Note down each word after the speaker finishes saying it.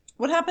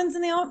What happens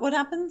in the what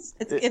happens?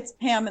 It's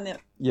Pam in the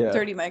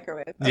dirty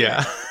microwave. Okay.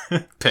 Yeah.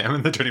 Pam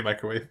in the dirty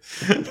microwave.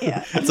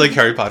 Yeah. It's like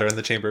Harry Potter in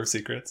the Chamber of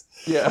Secrets.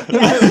 Yeah.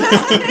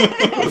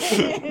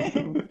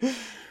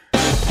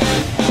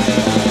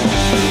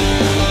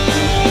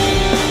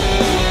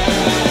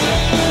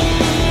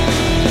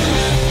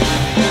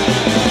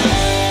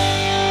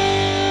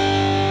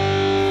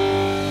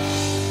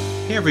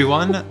 Hey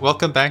everyone,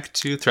 welcome back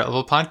to Threat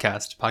Level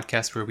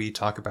podcast where we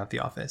talk about The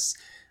Office.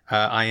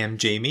 I am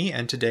Jamie,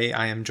 and today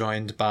I am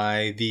joined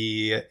by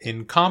the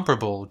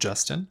incomparable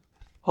Justin.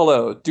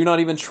 Hello, do not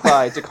even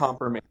try to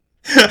compromise.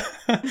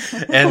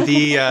 And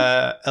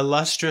the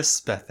illustrious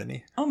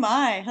Bethany. Oh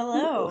my,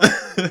 hello.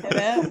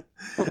 Hello.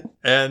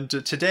 And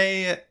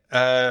today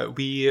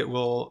we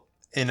will,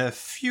 in a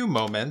few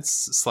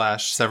moments /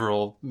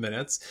 several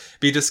minutes,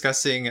 be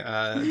discussing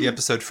the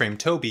episode Frame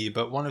Toby,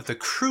 but one of the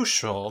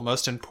crucial,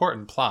 most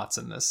important plots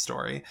in this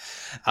story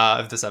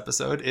of this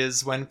episode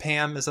is when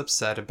Pam is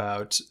upset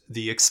about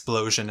the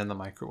explosion in the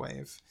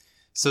microwave.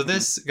 So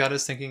this got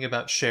us thinking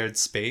about shared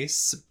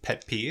space,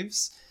 pet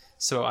peeves.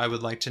 So I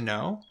would like to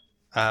know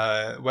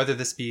whether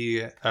this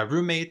be a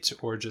roommate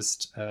or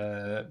just,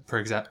 for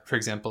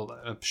example,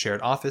 a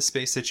shared office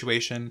space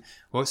situation,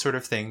 what sort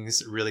of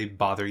things really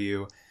bother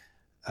you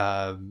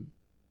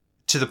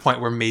to the point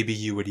where maybe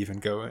you would even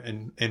go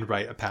and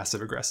write a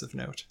passive-aggressive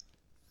note.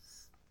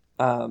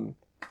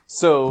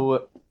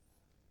 So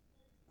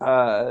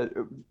I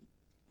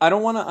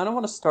don't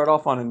want to start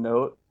off on a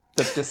note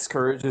that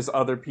discourages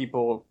other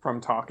people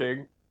from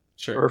talking,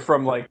 Sure. or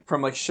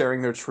from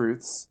sharing their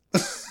truths.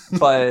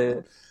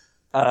 But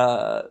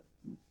to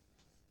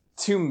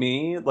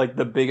me, like,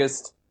 the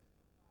biggest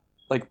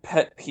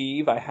pet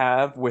peeve I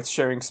have with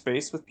sharing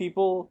space with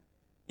people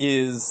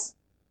is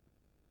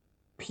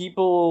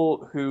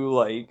people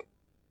who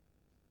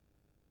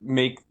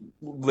make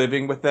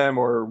living with them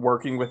or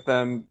working with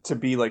them to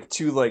be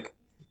too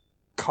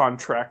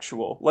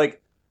contractual,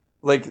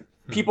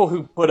 people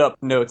who put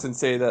up notes and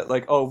say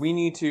that oh, we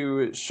need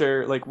to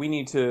share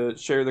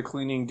the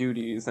cleaning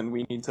duties, and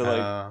we need to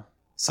a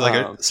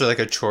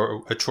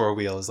chore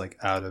wheel is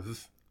out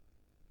of,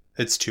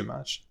 it's too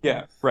much.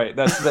 Yeah, right.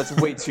 That's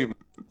way too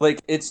much.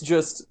 It's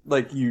just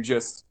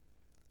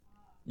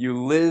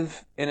you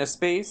live in a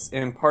space,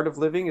 and part of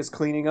living is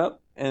cleaning up.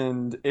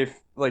 And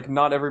if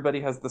not everybody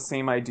has the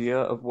same idea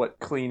of what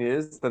clean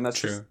is, then that's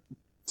true. Just,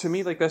 to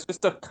me, that's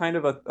just a kind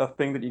of a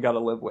thing that you got to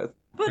live with.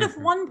 But if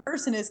one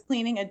person is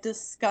cleaning a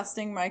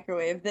disgusting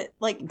microwave, that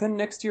then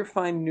next year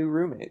find new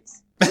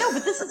roommates. No,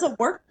 but this is a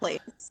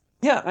workplace.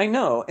 Yeah, I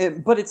know.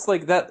 But it's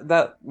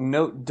that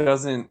note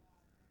doesn't.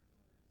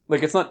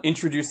 It's not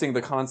introducing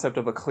the concept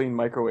of a clean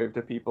microwave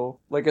to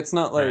people. It's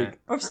not Right.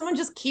 Or if someone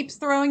just keeps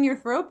throwing your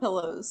throw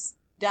pillows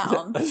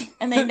down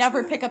and they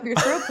never pick up your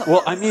throw pillows.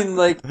 Well, I mean,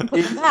 I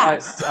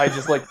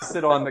just like to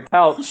sit on the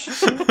couch.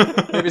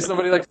 Maybe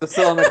somebody likes to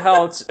sit on the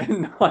couch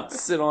and not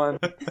sit on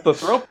the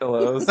throw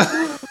pillows.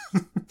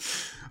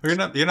 You're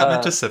not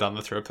meant to sit on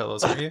the throw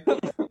pillows, are you?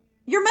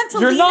 You're meant to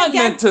You're lean not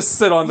against, meant to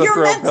sit on the throw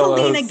pillows. You're meant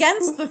to lean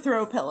against the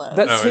throw pillows.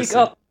 That take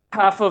up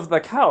half of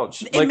the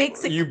couch. It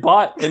makes it... You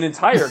bought an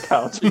entire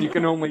couch and you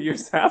can only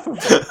use half of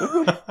it.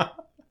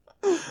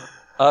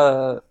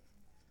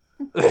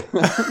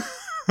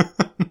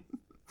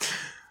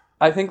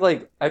 I think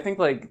that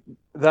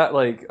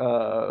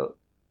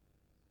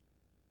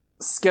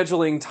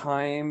scheduling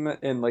time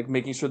and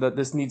making sure that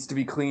this needs to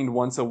be cleaned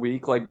once a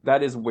week,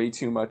 that is way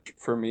too much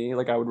for me.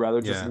 I would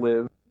rather just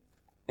live.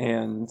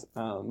 And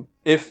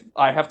if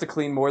I have to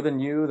clean more than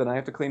you, then I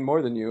have to clean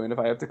more than you. And if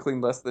I have to clean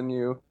less than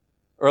you,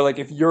 or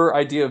if your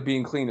idea of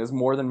being clean is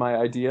more than my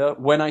idea,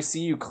 when I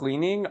see you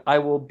cleaning, I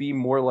will be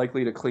more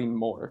likely to clean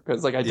more.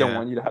 Because I don't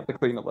want you to have to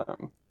clean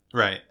alone.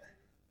 Right.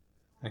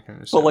 I can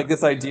understand. But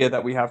this idea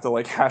that we have to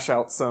hash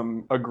out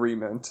some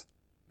agreement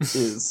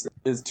is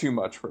too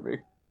much for me.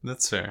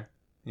 That's fair.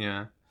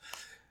 Yeah.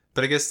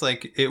 But I guess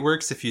it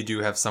works if you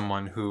do have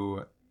someone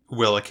who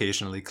will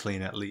occasionally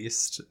clean at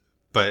least.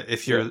 But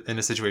if you're in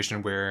a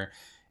situation where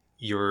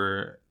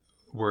your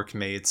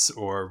workmates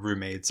or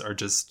roommates are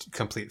just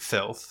complete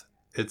filth,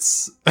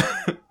 it's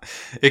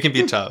it can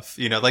be tough,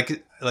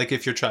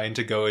 if you're trying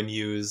to go and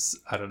use,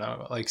 I don't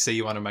know, say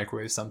you want to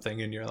microwave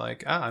something and you're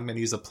I'm going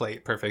to use a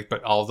plate, perfect,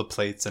 but all the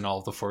plates and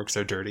all the forks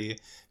are dirty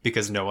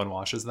because no one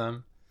washes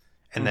them,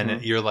 and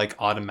then you're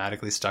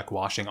automatically stuck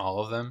washing all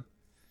of them.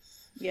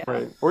 Yeah.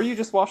 Right. Or you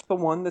just wash the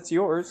one that's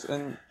yours,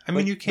 and I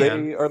mean, you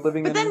can. They are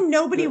living but then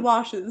nobody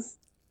washes.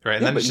 Right,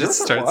 and then it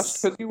just starts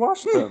because you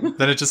washed them.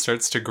 Then it just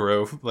starts to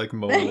grow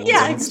mold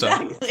yeah, and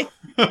exactly.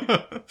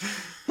 stuff.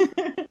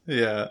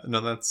 Yeah,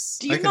 no, that's.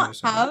 Do you not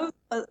have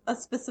a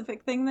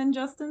specific thing then,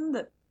 Justin?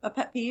 That a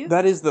pet peeve?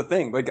 That is the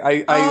thing.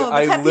 I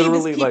pet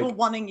literally peeve is people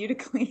wanting you to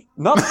clean.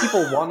 Not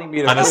people wanting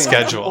me to on clean. a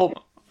schedule.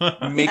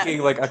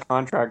 Making a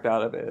contract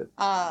out of it.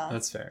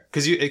 That's fair.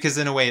 Because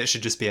in a way it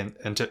should just be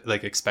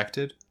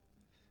expected.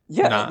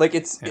 Yeah,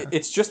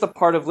 it's just a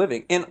part of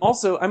living. And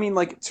also, I mean,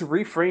 to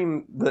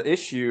reframe the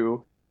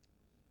issue,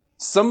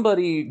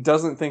 somebody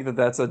doesn't think that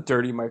that's a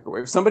dirty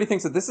microwave. Somebody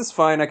thinks that this is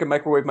fine, I can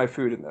microwave my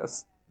food in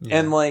this. Yeah.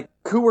 And like,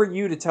 who are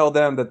you to tell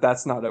them that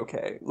that's not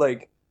okay?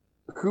 Like,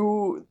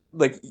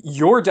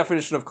 your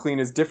definition of clean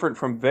is different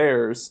from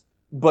theirs,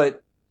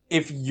 but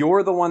if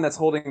you're the one that's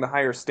holding the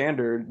higher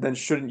standard, then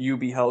shouldn't you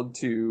be held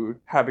to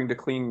having to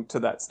clean to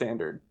that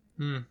standard?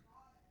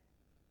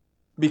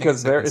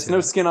 Because it's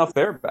no skin off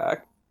their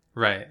back.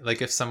 Right.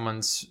 Like if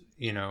someone's,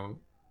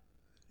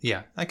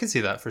 yeah, I can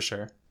see that for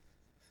sure.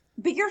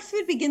 But your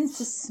food begins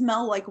to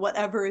smell like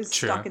whatever is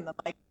stuck in the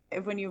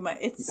microwave when you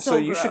it's so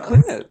you gross. should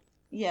clean it.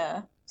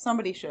 Yeah,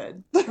 somebody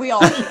should. We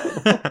all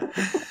should.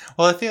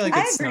 Well, I feel like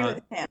it's I agree not.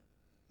 with Pam.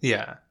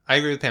 Yeah, I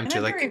agree with Pam And too.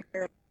 I'm Like,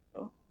 very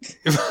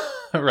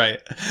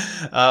right.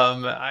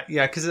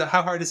 Yeah, because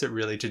how hard is it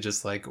really to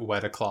just like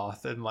wet a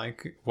cloth and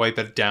like wipe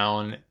it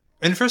down?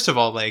 And first of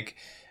all, like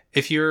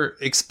if you're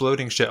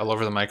exploding shit all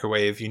over the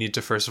microwave, you need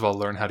to first of all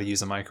learn how to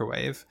use a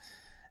microwave,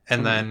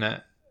 and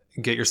then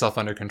get yourself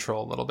under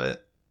control a little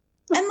bit.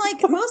 And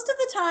like most of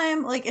the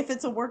time, like if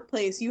it's a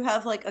workplace, you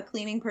have like a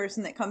cleaning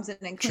person that comes in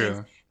and cleans.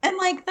 True. And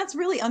like that's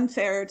really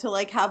unfair to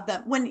like have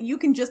them when you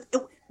can just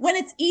when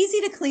it's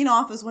easy to clean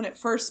off is when it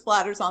first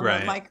splatters on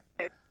the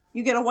microwave.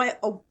 You get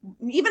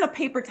even a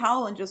paper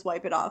towel and just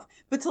wipe it off.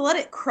 But to let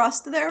it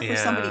crust there for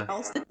somebody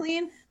else to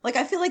clean, like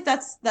I feel like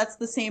that's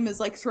the same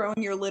as like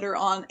throwing your litter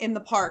on in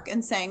the park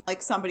and saying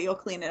like somebody will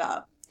clean it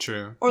up.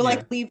 True. Or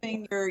like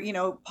leaving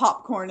your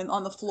popcorn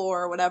on the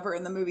floor or whatever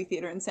in the movie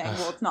theater and saying,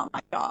 well, it's not my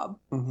job.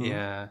 Mm-hmm.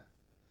 Yeah.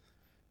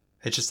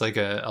 It's just like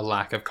a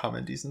lack of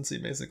common decency,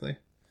 basically.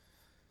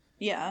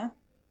 Yeah.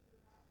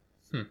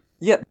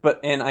 Yeah,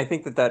 and I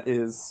think that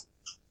is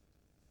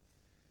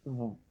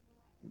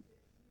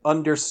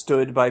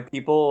understood by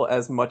people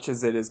as much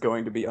as it is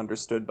going to be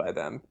understood by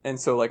them. And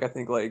so like I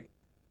think like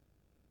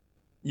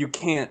you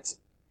can't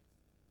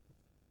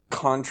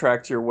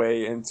contract your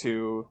way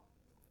into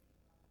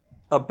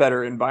a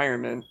better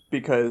environment,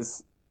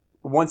 because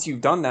once you've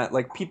done that,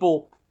 like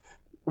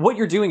what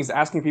you're doing is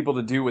asking people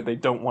to do what they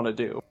don't want to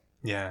do.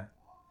 Yeah.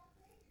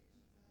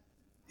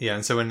 Yeah,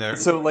 and so when they're...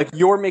 So, like,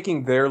 you're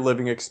making their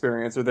living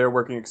experience or their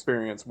working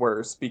experience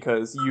worse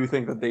because you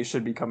think that they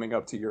should be coming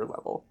up to your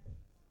level.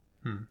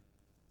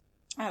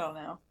 I don't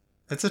know.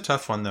 It's a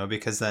tough one, though,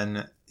 because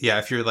then, yeah,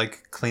 if you're,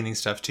 like, cleaning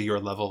stuff to your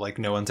level, like,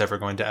 no one's ever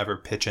going to ever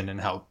pitch in and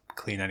help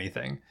clean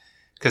anything.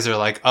 Because they're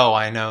like, oh,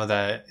 I know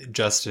that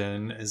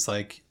Justin is,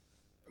 like...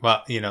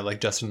 Well,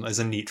 like Justin is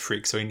a neat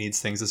freak, so he needs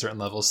things a certain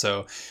level.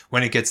 So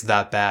when it gets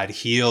that bad,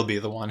 he'll be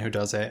the one who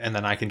does it, and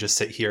then I can just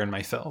sit here in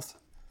my filth.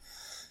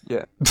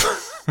 Yeah.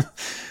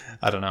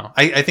 I don't know.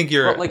 I think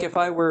you're... Well, like, if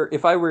I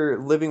were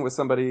living with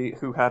somebody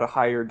who had a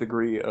higher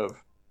degree of...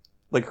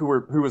 Like,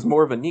 who was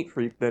more of a neat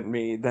freak than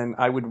me, then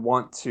I would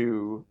want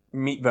to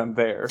meet them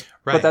there.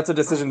 Right. But that's a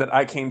decision that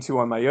I came to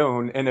on my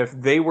own, and if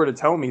they were to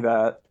tell me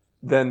that,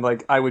 then,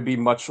 like, I would be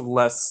much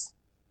less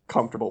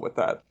comfortable with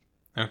that.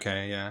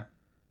 Okay, yeah.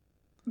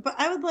 But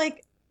I would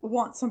like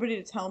want somebody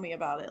to tell me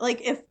about it.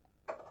 Like if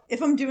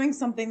I'm doing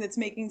something that's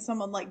making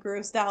someone like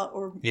grossed out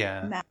or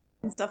mad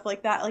and stuff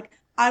like that, like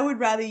I would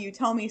rather you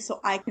tell me so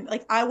I can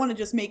like I want to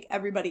just make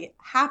everybody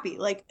happy.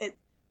 Like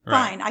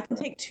fine, I can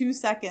take 2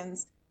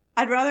 seconds.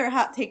 I'd rather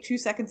take 2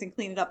 seconds and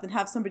clean it up than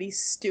have somebody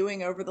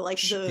stewing over the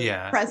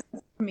presence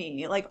of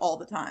me like all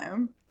the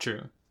time.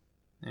 True.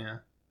 Yeah.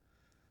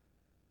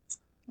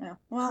 Yeah.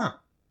 Well.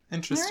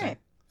 Interesting. All right.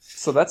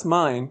 So that's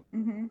mine.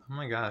 Mm-hmm. Oh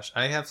my gosh.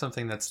 I have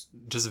something that's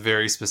just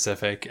very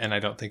specific, and I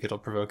don't think it'll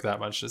provoke that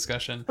much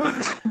discussion.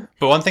 But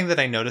one thing that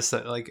I noticed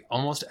that like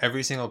almost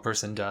every single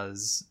person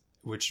does,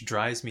 which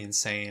drives me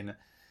insane,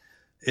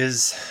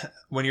 is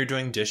when you're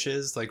doing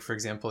dishes, like for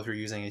example, if you're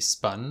using a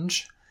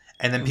sponge,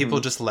 and then people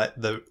just let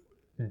the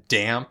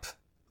damp,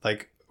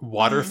 like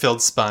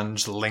water-filled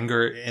sponge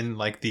linger in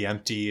like the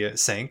empty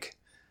sink.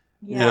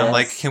 Yes. And I'm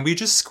like, can we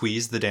just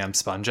squeeze the damn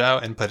sponge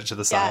out and put it to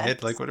the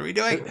side? Like, what are we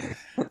doing?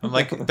 I'm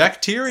like,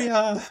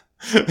 bacteria.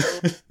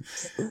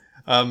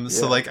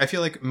 So like, I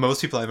feel like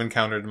most people I've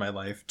encountered in my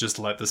life just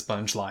let the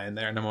sponge lie in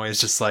there, and I'm always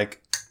just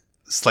like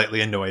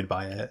slightly annoyed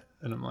by it.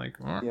 And I'm like,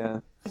 yeah,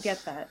 I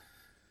get that.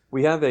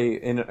 We have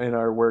in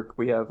our work,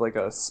 we have like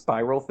a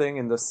spiral thing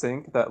in the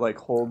sink that like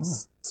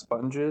holds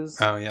sponges.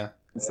 Oh yeah.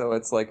 So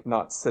it's like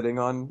not sitting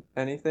on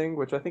anything,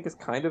 which I think is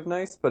kind of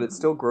nice, but it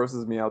still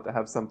grosses me out to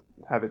have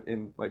it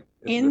in like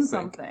in the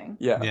sink. Something.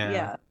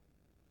 Yeah.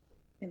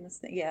 In this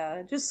thing,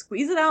 yeah. Just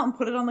squeeze it out and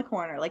put it on the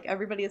corner, like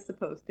everybody is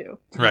supposed to.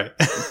 Right.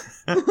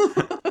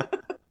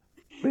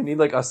 They need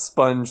like a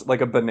sponge, like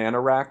a banana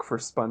rack for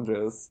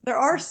sponges. There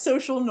are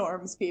social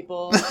norms,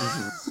 people.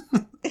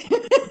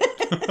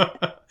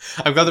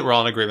 I'm glad that we're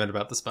all in agreement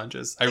about the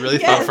sponges. I really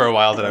thought for a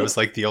while that I was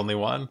like the only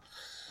one.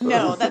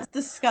 No, that's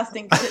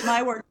disgusting. At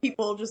my work,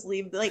 people just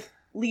leave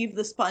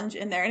the sponge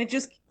in there, and it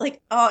just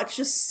it's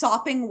just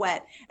sopping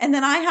wet. And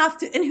then I have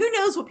to, and who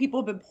knows what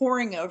people have been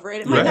pouring over it?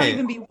 It might not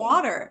even be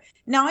water.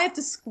 Now I have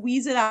to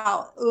squeeze it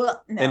out. Ugh,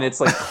 no. And it's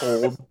like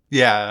cold.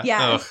 Yeah.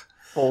 Yeah.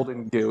 Cold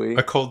and gooey.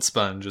 A cold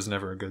sponge is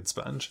never a good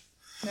sponge.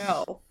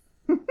 No.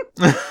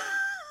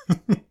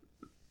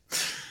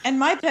 And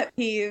my pet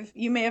peeve,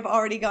 you may have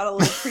already got a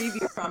little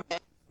preview from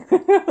it.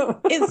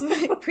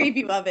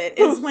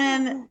 Is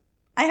when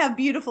I have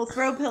beautiful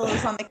throw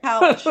pillows on the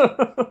couch,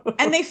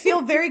 and they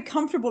feel very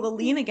comfortable to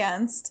lean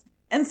against.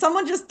 And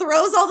someone just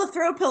throws all the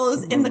throw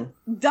pillows in the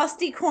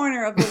dusty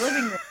corner of the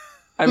living room.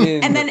 I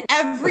mean, and then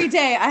every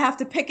day I have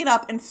to pick it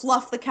up and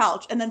fluff the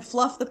couch, and then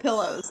fluff the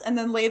pillows, and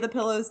then lay the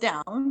pillows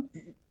down.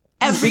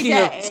 Every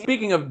day.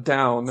 Speaking of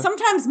down,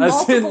 sometimes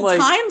multiple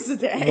times a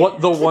day.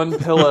 What the one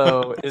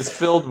pillow is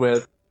filled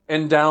with,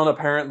 and down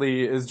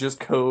apparently is just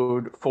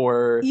code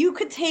for you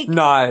could take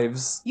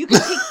knives. You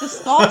could take the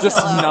skull just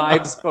pillow.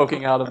 Knives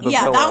poking out of the pillow.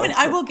 Yeah, that one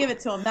I will give it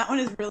to him. That one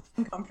is really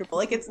uncomfortable.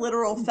 Like it's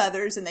literal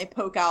feathers and they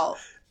poke out.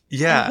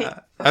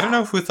 Yeah, I don't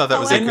know who thought that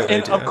was a good idea.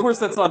 And of course,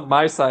 that's on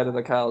my side of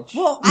the couch.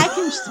 Well,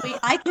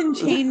 I can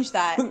change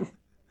that.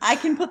 I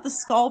can put the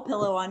skull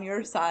pillow on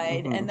your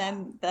side, and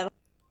then that'll.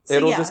 So,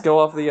 it'll just go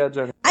off the edge.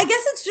 I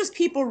guess it's just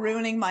people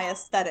ruining my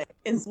aesthetic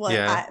is what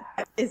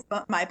is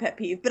my pet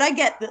peeve. But I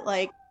get that,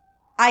 like,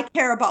 I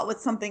care about what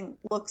something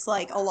looks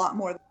like a lot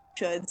more than it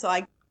should. So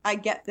I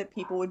get that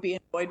people would be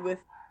annoyed with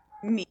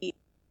me,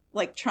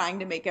 like, trying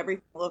to make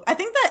everything look. I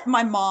think that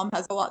my mom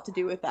has a lot to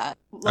do with that.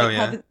 Like,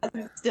 has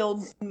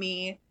instilled in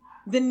me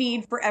the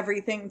need for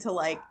everything to,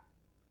 like,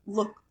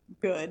 look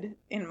good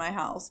in my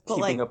house. But,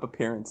 keeping up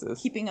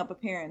appearances.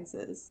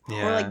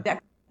 Yeah. Or, like,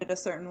 decorating a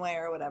certain way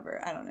or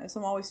whatever. I don't know. So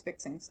I'm always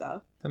fixing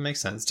stuff. That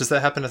makes sense. Does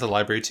that happen at the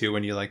library too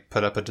when you like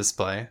put up a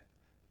display?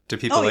 Do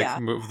people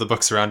move the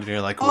books around and you're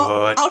like,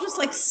 what? I'll just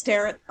like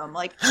stare at them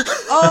like,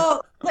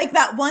 like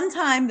that one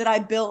time that I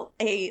built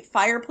a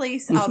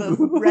fireplace out of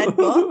red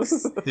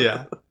books.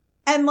 Yeah.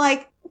 And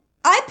like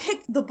I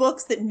picked the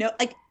books that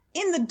like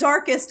in the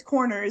darkest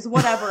corners,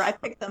 whatever, I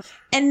picked them.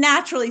 And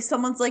naturally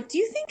someone's like, do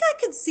you think I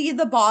could see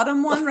the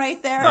bottom one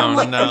right there? I'm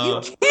like, are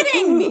you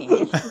kidding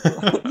me?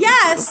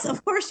 Yes,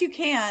 of course you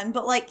can,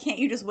 but like, can't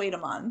you just wait a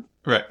month?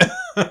 Right.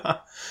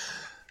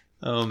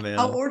 Oh man.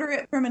 I'll order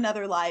it from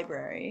another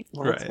library.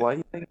 Well, that's why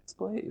you make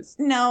displays.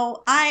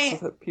 No, so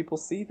that people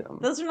see them.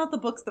 Those are not the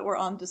books that were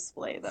on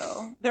display,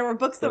 though. There were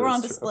books that were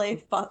on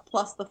display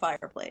plus the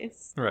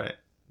fireplace. Right.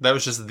 That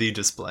was just the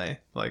display,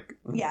 like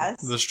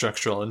the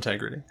structural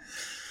integrity.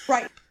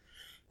 Right.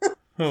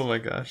 Oh my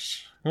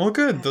gosh. Well,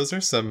 good. Those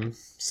are some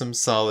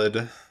solid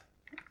pet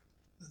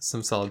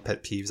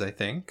peeves, I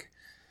think.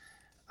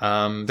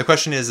 The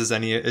question is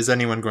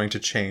anyone going to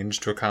change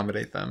to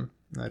accommodate them?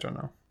 I don't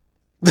know.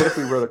 What if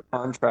we wrote a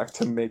contract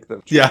to make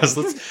them change? Yes,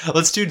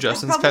 let's do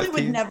Justin's pet peeve. I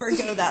probably would never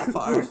go that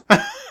far.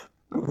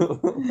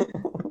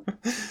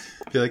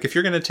 Be like, if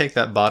you're going to take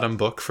that bottom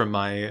book from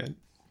my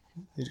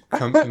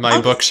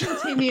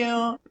bookshelf.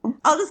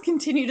 I'll just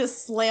continue to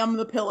slam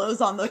the pillows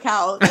on the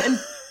couch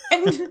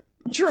and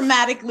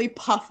dramatically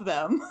puff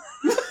them.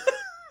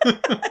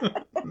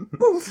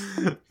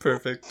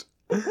 Perfect.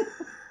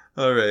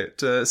 All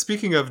right.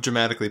 Speaking of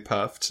dramatically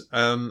puffed,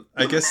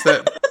 I guess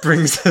that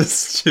brings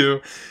us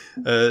to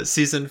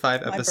season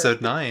 5,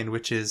 episode 9,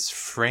 which is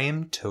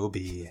Frame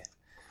Toby.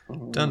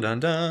 Dun dun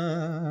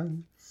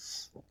dun.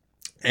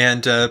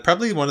 And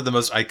probably one of the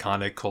most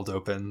iconic cold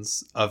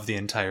opens of the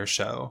entire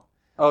show.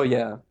 Oh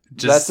yeah,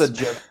 that's a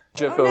GIF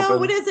open. No,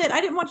 what is it? I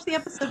didn't watch the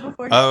episode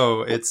before.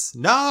 Oh, it's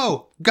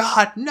no,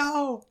 God,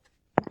 no.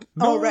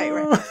 Oh, right.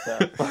 No.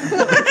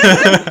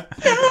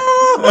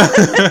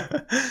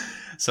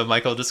 So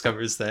Michael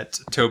discovers that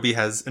Toby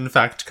has in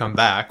fact come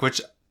back, which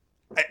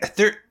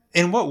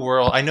in what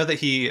world? I know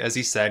that as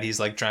he said, he's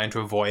like trying to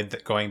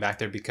avoid going back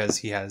there because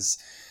he has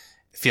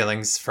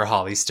feelings for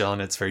Holly still,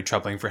 and it's very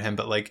troubling for him.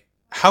 But like,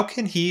 how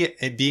can he,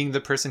 being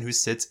the person who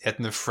sits in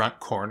the front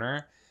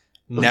corner,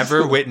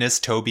 never witness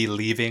Toby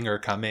leaving or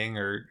coming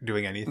or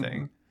doing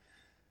anything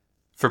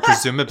for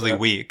presumably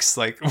weeks?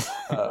 Like,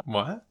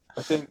 what?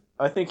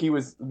 I think he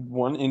was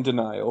in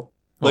denial.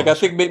 Like, I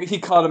think maybe he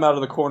caught him out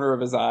of the corner of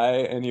his eye,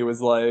 and he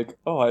was like,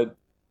 I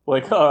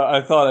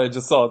thought I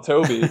just saw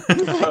Toby.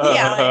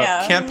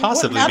 Yeah. Can't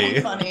possibly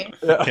be. Funny.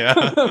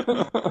 Yeah.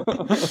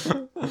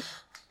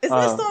 Isn't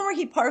this the one where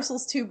he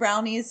parcels 2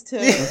 brownies to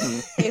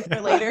save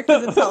for later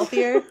because it's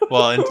healthier?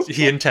 Well, and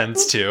he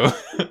intends to,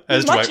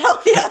 as Much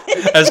healthier.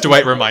 As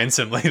Dwight reminds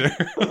him later.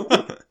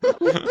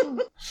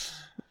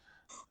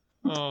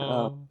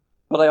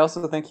 But I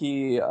also think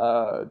he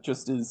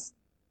just is.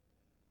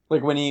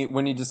 Like when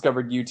he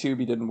discovered YouTube,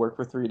 he didn't work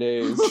for 3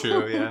 days.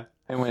 True, yeah.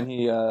 And when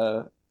he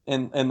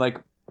and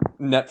like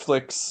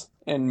Netflix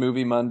and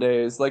Movie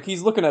Mondays, like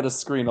he's looking at a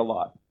screen a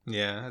lot.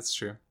 Yeah, that's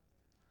true.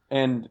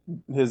 And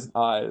his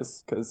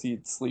eyes, because he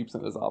sleeps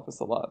in his office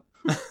a lot.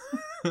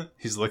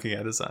 He's looking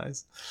at his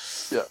eyes.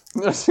 Yeah.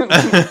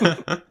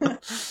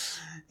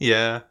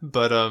 Yeah,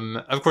 but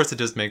of course it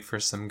does make for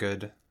some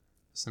good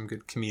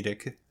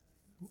comedic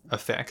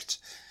effect.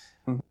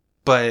 Mm-hmm.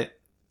 But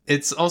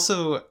it's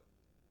also.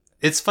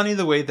 It's funny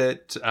the way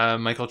that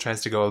Michael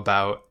tries to go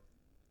about,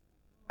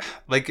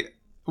 like,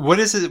 what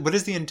is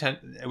the intent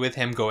with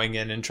him going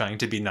in and trying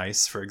to be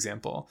nice, for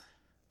example?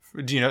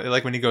 Do you know,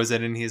 like when he goes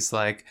in and he's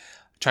like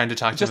trying to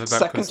talk to him about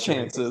second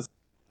chances.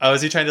 Oh,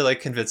 is he trying to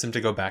like convince him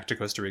to go back to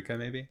Costa Rica?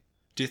 Maybe.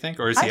 Do you think,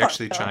 or is he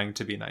actually trying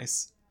to be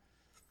nice?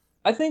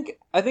 I think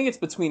it's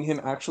between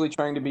him actually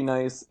trying to be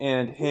nice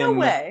and him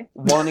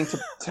wanting to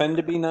pretend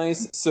to be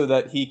nice so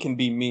that he can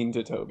be mean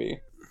to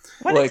Toby.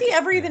 When has he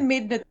ever even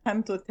made an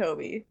attempt with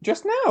Toby?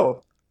 Just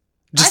now.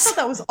 I thought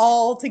that was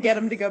all to get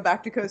him to go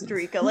back to Costa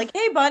Rica. Like,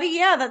 hey, buddy,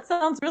 yeah, that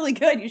sounds really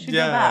good. You should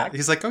go back.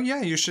 He's like, oh,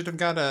 yeah, you should have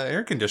got an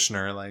air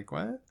conditioner. Like,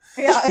 what?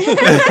 Yeah.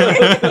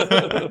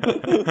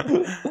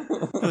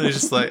 I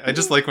just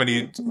like when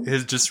he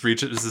just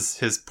reaches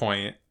his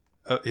point,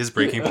 his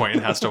breaking point,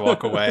 and has to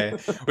walk away,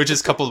 which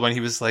is coupled when he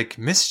was like,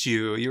 missed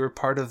you. You were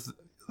part of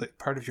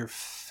your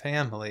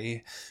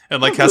family,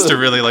 and like has to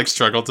really like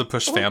struggle to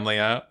push family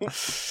out.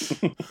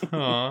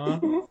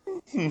 Aww.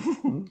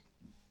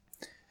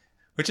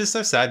 Which is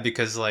so sad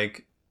because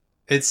like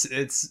it's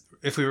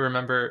if we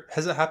remember,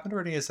 has it happened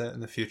already? Is it in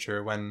the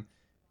future when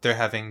they're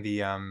having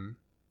the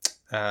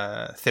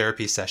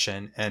therapy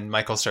session and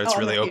Michael starts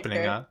really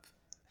opening up?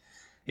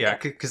 Yeah,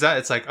 because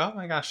it's like, oh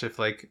my gosh, if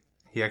like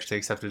he actually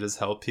accepted his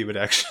help, he would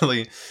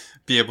actually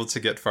be able to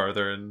get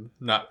farther and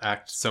not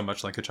act so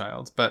much like a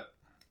child. But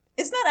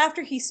isn't that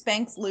after he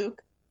spanks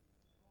Luke?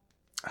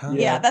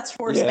 Yeah, that's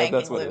for spanking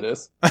that's what Luke. It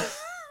is.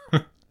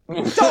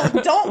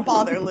 Don't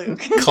bother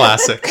Luke.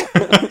 Classic.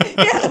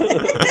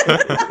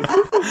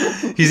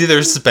 He's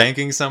either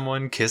spanking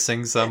someone,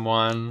 kissing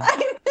someone,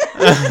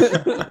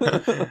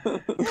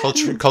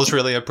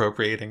 culturally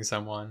appropriating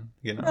someone.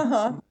 You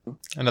know,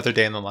 another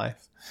day in the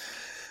life.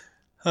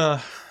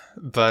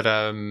 But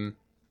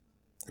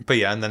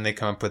yeah, and then they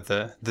come up with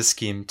the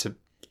scheme to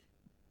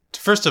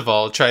first of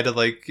all try to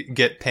like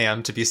get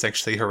Pam to be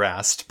sexually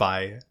harassed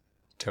by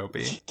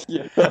Toby.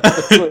 Yeah.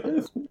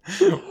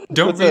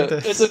 Don't read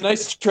this. It's a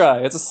nice try.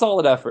 It's a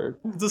solid effort.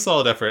 It's a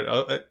solid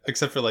effort,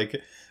 except for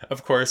like,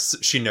 of course,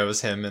 she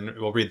knows him and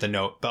will read the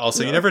note. But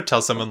also, you never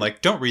tell someone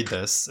like, "Don't read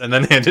this," and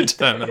then hand it to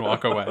them and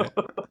walk away.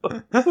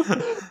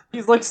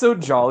 He's like so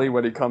jolly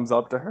when he comes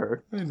up to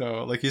her. I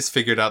know, like he's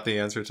figured out the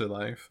answer to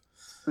life.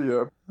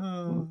 Yeah.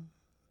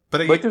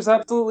 But like, there's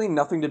absolutely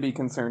nothing to be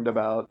concerned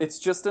about. It's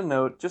just a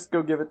note. Just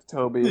go give it to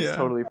Toby. It's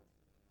totally.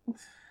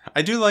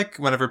 I do like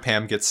whenever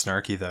Pam gets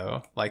snarky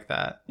though, like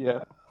that.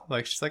 Yeah.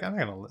 Like she's like, I'm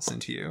not gonna listen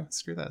to you.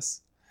 Screw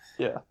this.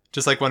 Yeah.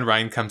 Just like when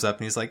Ryan comes up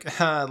and he's like,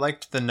 I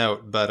liked the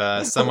note,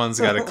 but someone's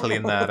got to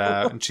clean that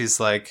out. And she's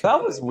like,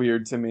 that was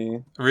weird to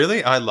me.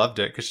 Really? I loved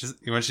it because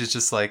when she's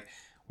just like,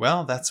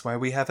 well, that's why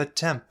we have a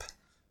temp.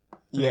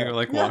 And he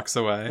like walks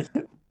away.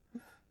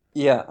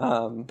 Yeah.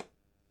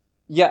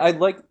 Yeah.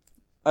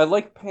 I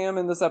like Pam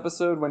in this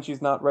episode when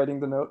she's not writing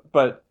the note,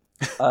 but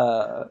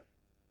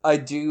I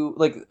do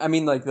like. I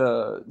mean, like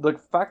the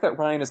fact that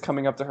Ryan is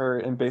coming up to her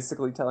and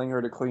basically telling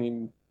her to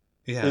clean.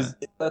 Yeah,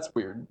 that's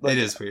weird. Like, it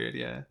is weird.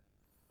 Yeah.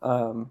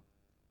 I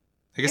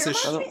guess I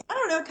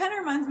don't know. It kind of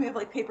reminds me of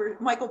like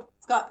Michael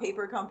Scott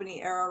Paper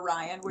Company era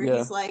Ryan, where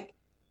he's like,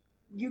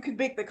 you could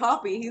make the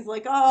copy. He's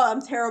like, oh,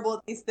 I'm terrible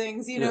at these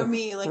things. You know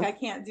me. Like I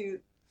can't do.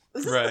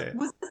 Was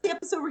this the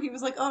episode where he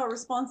was like, oh,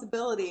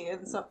 responsibility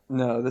and stuff?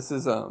 No, this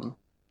is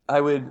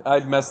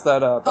I'd mess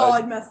that up. Oh,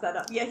 I'd mess that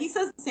up. Yeah, he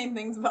says the same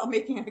things about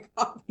making a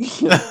copy.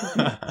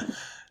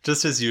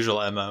 Just his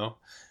usual MO.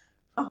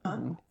 Uh-huh.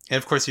 And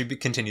of course, he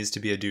continues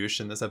to be a douche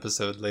in this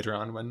episode later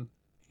on when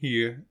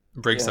he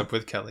breaks up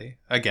with Kelly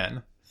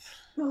again.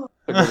 I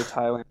go to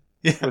Thailand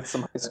with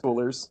some high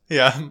schoolers.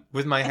 Yeah,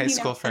 with my high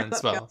school friends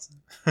as well.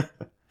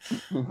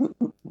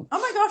 Oh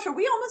my gosh, are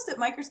we almost at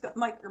Michael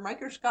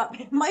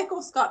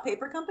Scott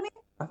Paper Company?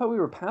 I thought we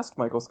were past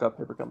Michael Scott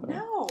Paper Company.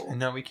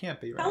 No, we can't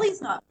be. Right?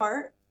 Kelly's not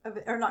part of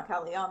it, or not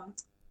Kelly. Oh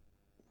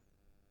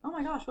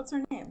my gosh, what's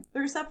her name?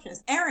 The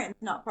receptionist. Erin's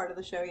not part of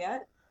the show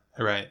yet.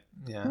 Right.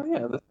 Yeah. Oh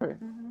yeah, that's right.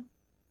 Mm-hmm.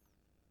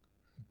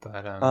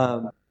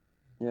 But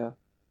yeah.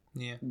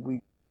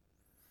 We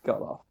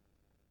got off.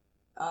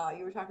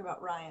 You were talking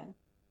about Ryan.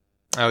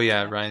 Oh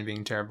yeah, Ryan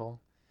being terrible,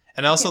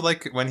 and also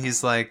like when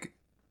he's like.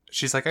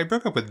 She's like, I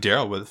broke up with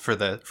Daryl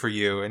for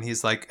you, and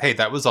he's like, hey,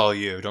 that was all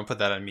you. Don't put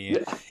that on me.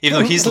 Yeah. Even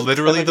though he's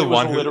literally the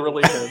one who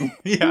literally him.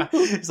 Yeah,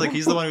 he's like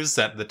he's the one who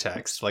sent the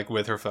text like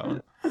with her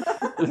phone.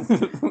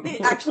 They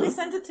actually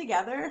sent it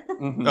together.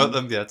 Mm-hmm. Oh,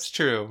 that's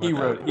true.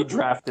 He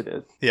drafted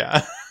it.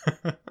 Yeah.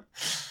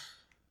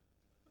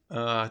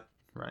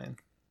 Ryan.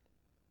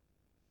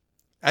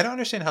 I don't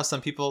understand how some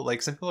people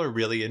are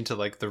really into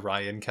like the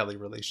Ryan Kelly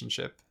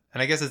relationship,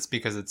 and I guess it's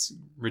because it's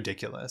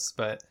ridiculous,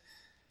 but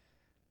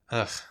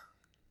ugh.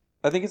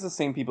 I think it's the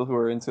same people who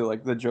are into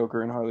like the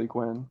Joker and Harley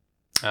Quinn.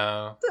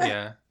 Oh,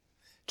 yeah.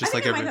 Just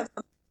like it might have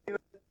something to do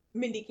with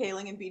Mindy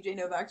Kaling and BJ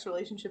Novak's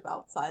relationship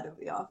outside of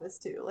The Office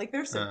too. Like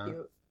they're so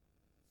cute.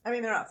 I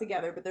mean, they're not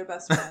together, but they're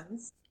best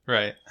friends.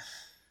 Right.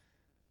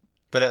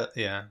 But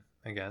yeah,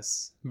 I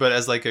guess. But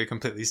as like a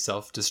completely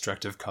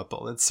self-destructive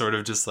couple, it's sort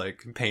of just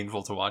like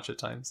painful to watch at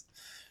times.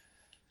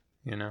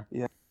 You know?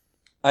 Yeah.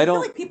 I feel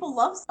like people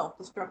love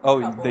self-destructive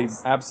couples. They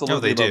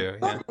absolutely do.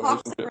 Love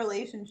toxic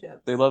relationships.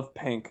 They love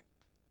Pink.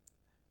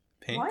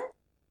 Pink? What?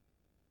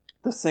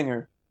 The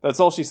singer. That's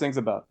all she sings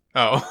about.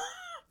 Oh.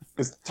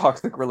 Is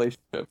toxic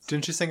relationships.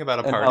 Didn't she sing about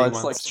a party and how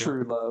it's once? Like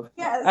true love.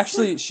 Yeah.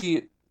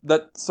 Actually,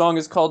 that song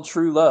is called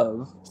True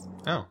Love.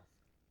 Oh.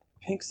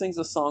 Pink sings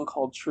a song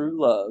called True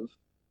Love,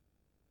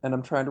 and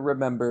I'm trying to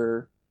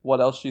remember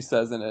what else she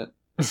says in it.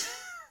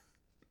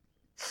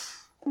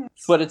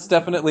 But it's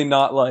definitely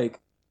not like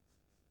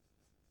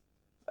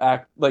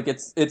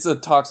it's a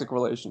toxic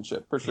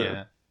relationship for sure.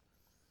 Yeah.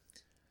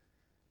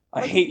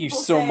 I hate you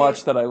so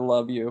much that I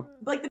love you.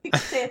 Like the people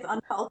say it's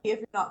unhealthy if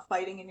you're not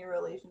fighting in your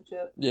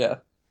relationship. Yeah.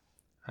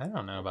 I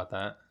don't know about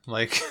that.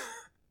 Like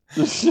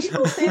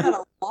people say that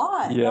a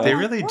lot. Yeah. They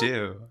really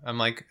do. I'm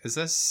like, is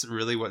this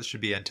really what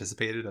should be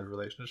anticipated of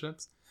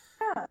relationships?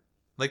 Yeah.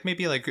 Like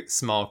maybe like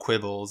small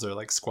quibbles or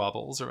like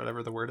squabbles or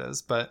whatever the word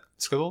is, but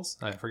squibbles?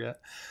 I forget.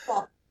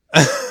 Well.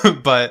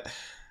 But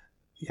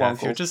yeah,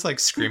 if you're just like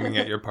screaming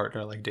at your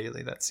partner like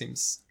daily, that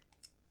seems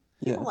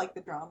people like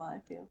the drama, I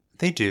feel.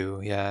 They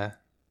do, yeah.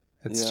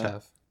 It's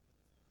tough.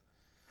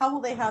 How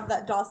will they have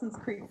that Dawson's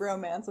Creek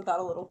romance without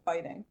a little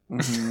fighting?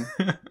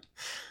 Mm-hmm.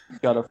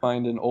 Gotta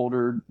find an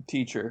older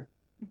teacher.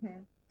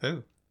 Mm-hmm.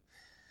 Ooh.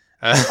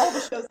 All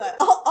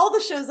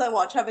the shows I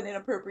watch have an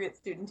inappropriate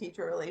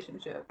student-teacher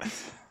relationship.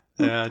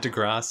 Yeah,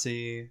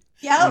 Degrassi.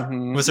 Yep.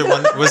 Mm-hmm.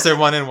 Was there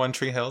one in One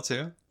Tree Hill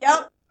too?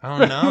 Yep.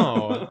 Oh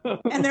no.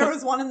 And there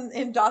was one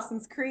in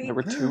Dawson's Creek. There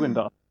were two in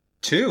Dawson.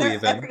 Two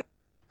even.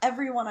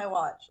 Everyone I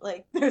watch,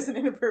 like, there's an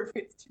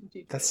inappropriate student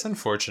teacher. That's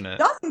unfortunate.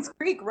 Dawson's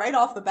Creek, right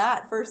off the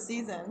bat, first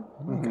season.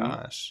 Oh my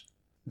gosh.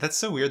 That's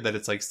so weird that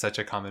it's, like, such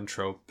a common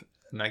trope.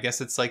 And I guess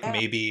it's, like,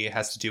 maybe it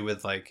has to do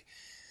with, like,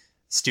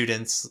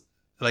 students,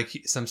 like,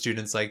 some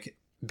students, like,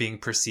 being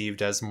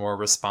perceived as more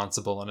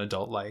responsible and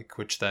adult-like,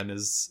 which then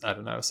is, I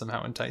don't know,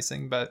 somehow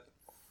enticing. But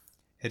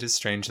it is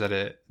strange that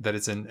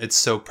it's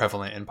so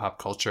prevalent in pop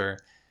culture.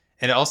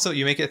 And it also,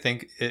 you make it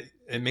think,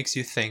 it makes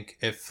you think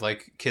if,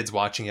 like, kids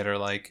watching it are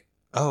like,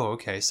 oh,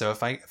 okay. So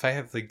if I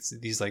have like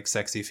these like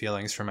sexy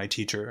feelings for my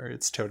teacher,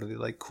 it's totally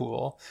like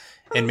cool,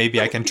 and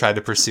maybe I can try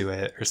to pursue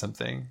it or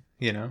something,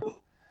 you know?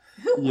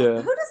 Who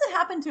does it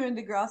happen to in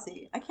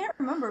Degrassi? I can't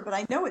remember, but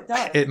I know it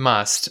does. It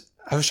must.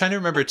 I was trying to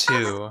remember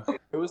too.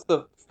 It was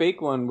the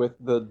fake one with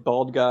the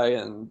bald guy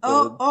and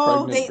the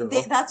pregnant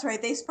girl. That's right.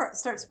 They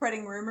start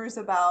spreading rumors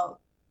about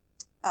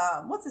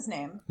what's his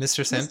name?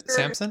 Mr.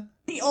 Sampson?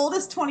 The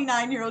oldest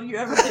 29-year-old you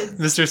ever did.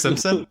 Mr.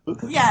 Simpson?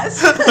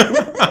 Yes.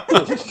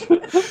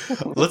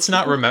 Let's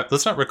not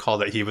recall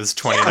that he was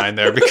 29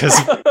 there because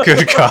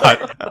good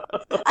God.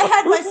 I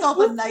had myself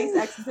a nice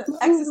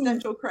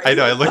existential crisis. I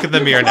know, I look in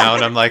the mirror now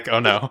and I'm like, oh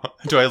no.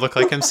 Do I look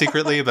like him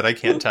secretly, but I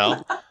can't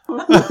tell?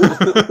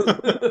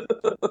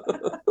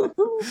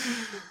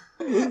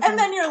 And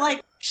then you're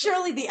like,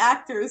 surely the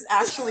actor is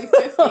actually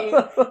 50.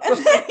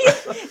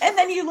 And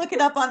then you look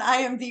it up on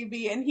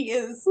IMDb and he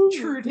is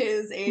true to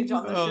his age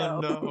on the show.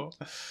 No.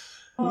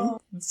 Oh.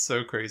 It's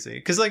so crazy.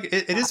 Because like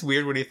it is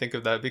weird when you think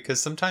of that, because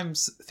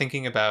sometimes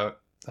thinking about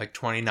like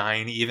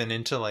 29, even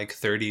into like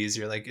 30s,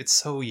 you're like, it's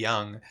so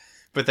young.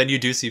 But then you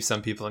do see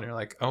some people and you're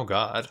like, oh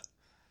God.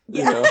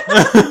 Yeah.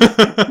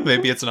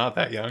 Maybe it's not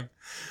that young.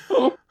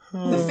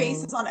 The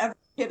faces on every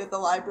kid at the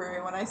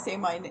library when I say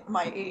my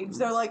age,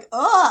 they're like,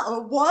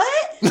 "Oh,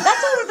 what?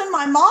 That's older than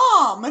my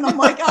mom." And I'm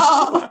like,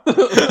 "Oh,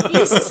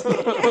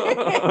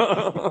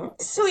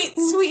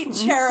 sweet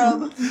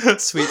cherub,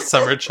 sweet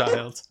summer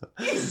child,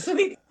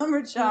 sweet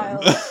summer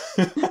child."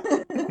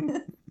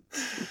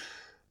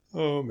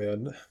 Oh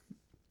man.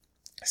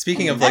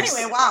 Speaking of like,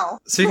 anyway, wow.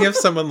 Speaking of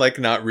someone like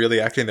not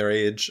really acting their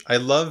age, I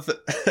love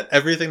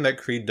everything that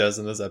Creed does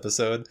in this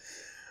episode.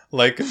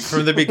 Like,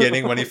 from the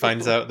beginning when he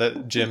finds out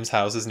that Jim's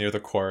house is near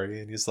the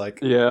quarry, and he's like,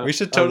 we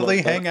should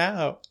totally hang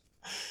out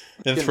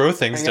and throw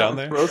things down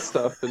there. Throw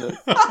stuff in it.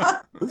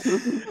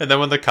 And then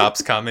when the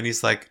cops come, and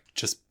he's like,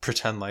 just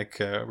pretend like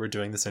we're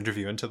doing this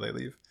interview until they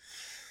leave.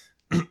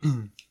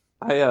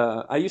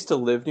 I used to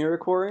live near a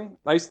quarry.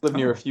 I used to live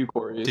near a few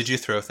quarries. Did you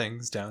throw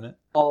things down it?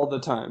 All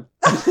the time.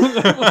 Like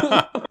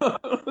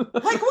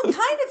what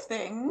kind of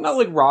things? Not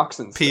like rocks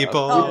and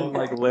people. Stuff. Oh,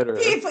 like litter.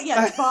 People,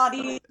 yeah,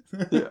 bodies.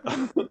 Yeah.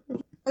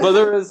 But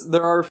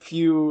there are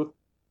few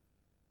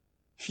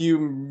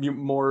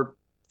purer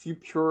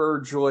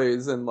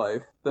joys in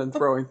life than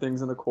throwing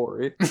things in a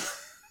quarry.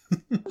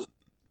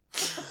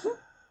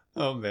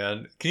 Oh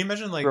man, can you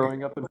imagine like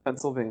growing up in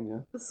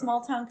Pennsylvania? The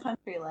small town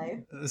country life.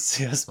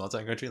 Yeah, small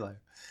town country life.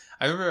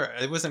 I remember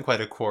it wasn't quite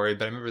a quarry,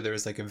 but I remember there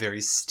was like a very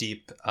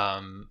steep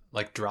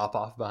like drop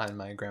off behind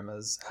my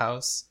grandma's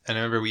house, and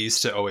I remember we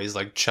used to always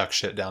like chuck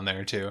shit down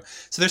there too.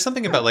 So there's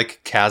something about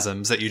like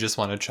chasms that you just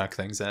want to chuck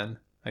things in,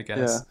 I guess.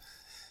 Yeah.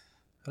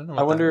 I don't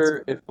know. I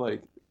wonder if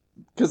like,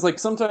 because like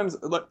sometimes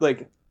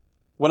like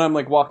when I'm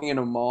like walking in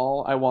a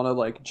mall, I want to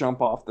like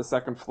jump off the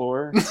second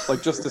floor,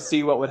 like just to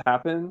see what would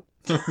happen.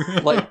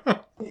 Like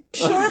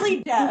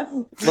surely death.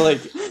 at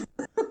Like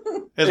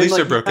least like,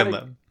 you're broken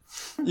limb.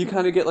 You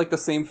kind of get like the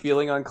same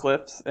feeling on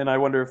cliffs, and I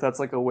wonder if that's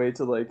like a way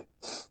to like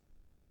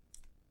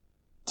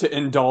to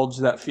indulge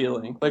that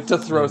feeling, like to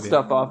throw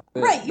stuff off.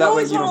 Right, you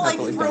always want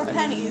to like throw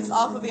pennies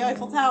off of the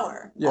Eiffel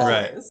Tower. Yeah,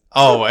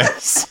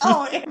 always.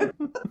 Always.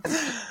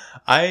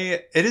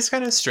 It is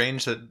kind of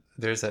strange that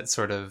there's that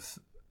sort of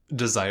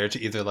desire to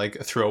either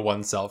like throw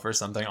oneself or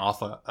something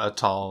off a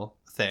tall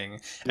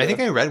thing. Yeah. I think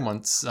I read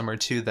once somewhere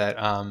too that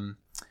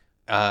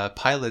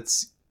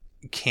pilots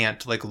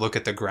can't like look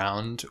at the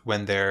ground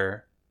when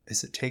they're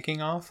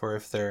taking off or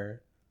if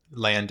they're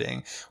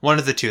landing. One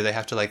of the two. They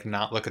have to like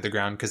not look at the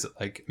ground because it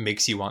like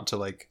makes you want to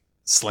like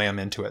slam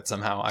into it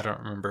somehow. I don't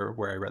remember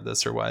where I read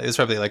this or what. It was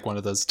probably like one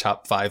of those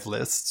top 5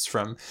 lists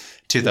from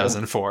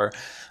 2004. Yeah.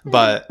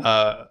 But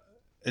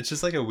it's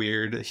just like a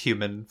weird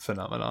human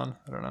phenomenon.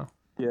 I don't know.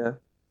 Yeah.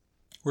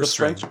 We're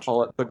strange. French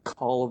call it the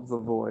call of the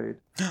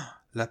void.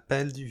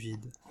 L'appel du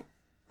vide.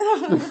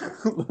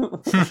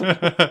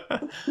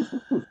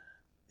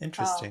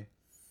 Interesting.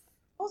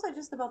 What was I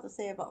just about to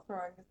say about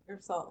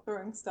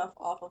throwing stuff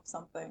off of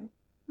something?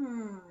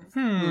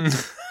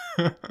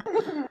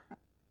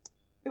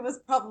 It was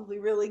probably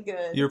really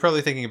good. You were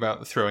probably thinking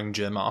about throwing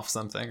Jim off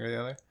something or the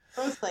other.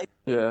 Most likely.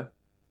 Yeah.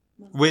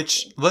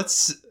 Which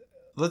let's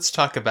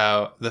talk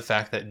about the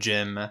fact that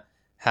Jim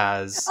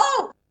has.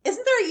 Oh,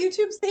 isn't there a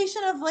YouTube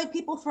station of like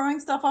people throwing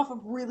stuff off of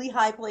really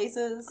high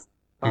places?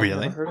 Really? I've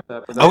never heard of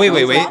that, but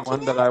wait.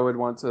 One that I would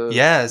want to.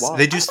 Yes, watch.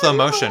 they do slow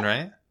motion,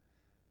 right?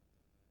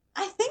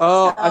 I think.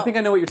 Oh, so. I think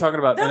I know what you're talking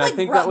about, They're and like I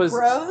think that was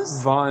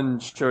bros. Vaughn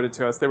showed it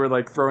to us. They were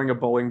like throwing a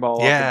bowling ball.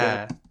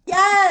 Yeah. Off the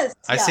Yes.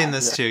 I've seen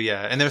this too.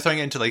 Yeah, and they're throwing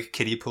it into like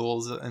kiddie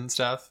pools and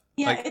stuff.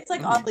 Yeah, like, it's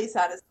like oddly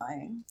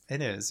satisfying.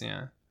 It is,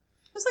 yeah.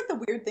 Just like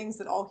the weird things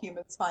that all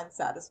humans find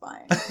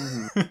satisfying.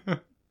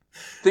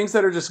 Things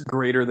that are just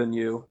greater than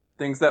you.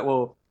 Things that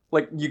will,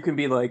 like, you can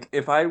be like,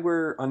 if I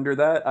were under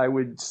that, I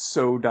would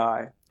so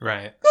die.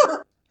 Right.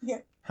 Yeah.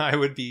 I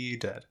would be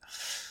dead.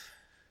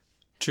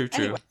 True.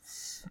 Anyway.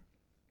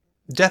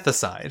 Death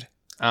aside,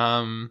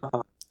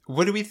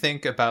 what do we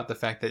think about the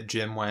fact that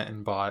Jim went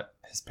and bought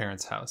his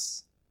parents'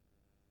 house?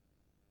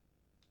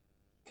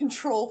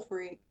 Control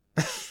freak.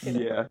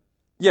 Yeah.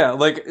 Yeah,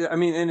 like, I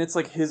mean, and it's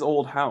like his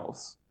old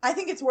house. I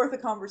think it's worth a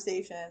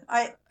conversation.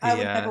 I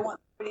would never want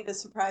somebody to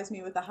surprise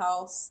me with a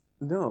house.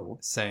 No.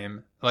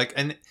 Same. Like,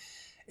 and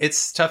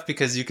it's tough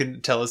because you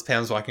can tell as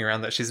Pam's walking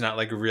around that she's not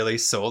like really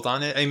sold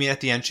on it. I mean, at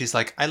the end, she's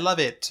like, "I love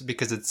it,"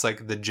 because it's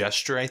like the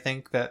gesture I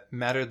think that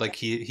mattered. Like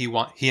he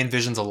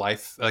envisions a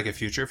life, like a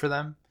future for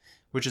them,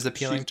 which is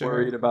appealing to her. She's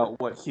worried about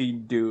what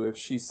he'd do if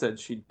she said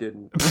she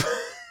didn't.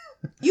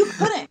 You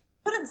couldn't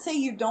say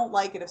you don't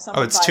like it if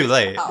someone. Oh, it's too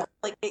late.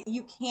 Like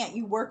you can't.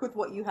 You work with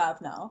what you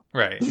have now.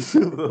 Right.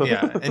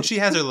 Yeah, and she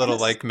has her little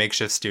like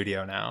makeshift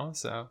studio now,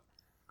 so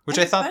which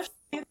I thought.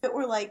 If it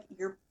were like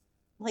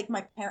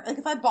my parent, like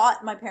if I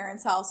bought my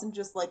parents' house and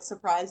just like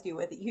surprised you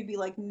with it, you'd be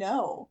like,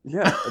 no.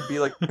 Yeah, it'd be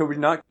like, could we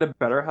not get a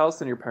better house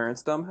than your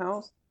parents' dumb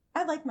house?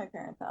 I like my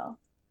parents' house.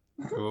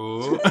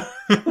 Ooh.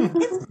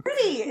 It's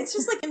pretty. It's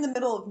just like in the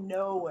middle of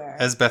nowhere.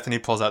 As Bethany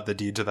pulls out the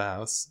deed to the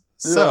house.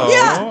 So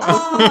yeah.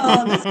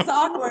 Oh, this is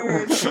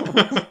awkward.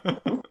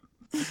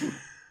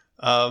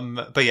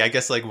 But yeah, I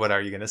guess like, what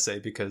are you gonna say,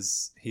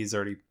 because he's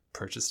already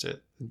purchased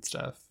it and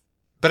stuff.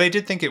 But I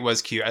did think it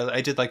was cute. I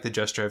did like the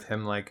gesture of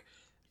him like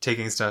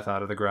taking stuff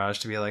out of the garage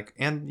to be like,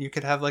 and you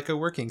could have like a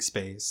working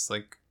space.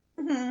 Like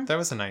that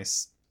was a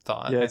nice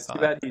thought. Yeah, it's too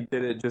bad he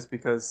did it just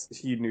because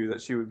he knew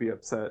that she would be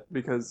upset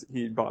because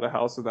he bought a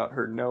house without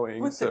her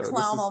knowing. With the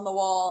clown on the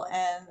wall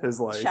and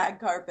his life. shag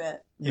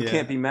carpet. You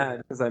can't be mad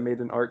because I made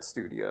an art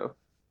studio.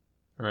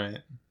 Right.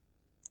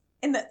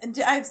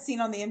 I've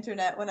seen on the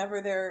internet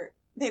whenever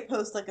they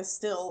post like a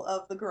still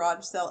of the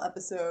garage sale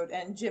episode,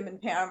 and Jim and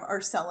Pam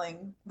are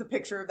selling the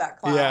picture of that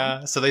clown.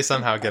 Yeah, so they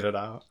somehow get it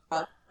out.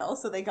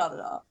 So they got it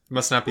off.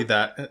 Must not be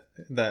that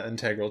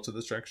integral to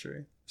the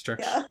structure.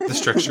 Yeah. The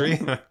structure.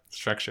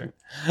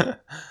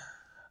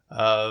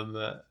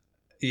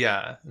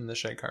 Yeah, and the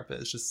shag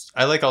carpet is just.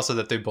 I like also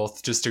that they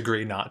both just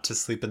agree not to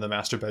sleep in the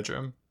master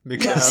bedroom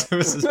because it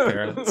was his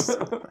parents.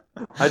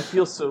 I'd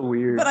feel so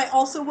weird. But I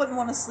also wouldn't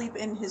want to sleep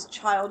in his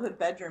childhood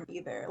bedroom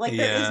either. Like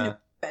there is no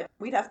bed.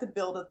 We'd have to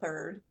build a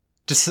third.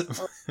 Just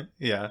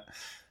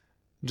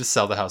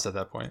sell the house at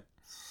that point.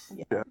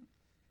 Yeah.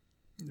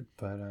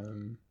 But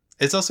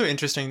it's also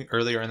interesting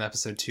earlier in the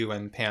episode too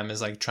when Pam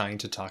is like trying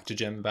to talk to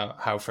Jim about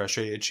how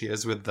frustrated she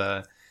is with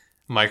the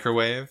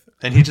microwave,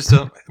 and he just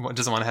doesn't want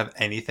to have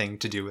anything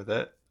to do with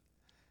it.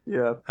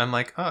 Yeah. I'm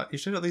like, oh, you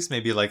should at least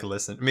maybe like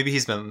listen. Maybe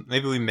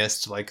we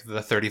missed like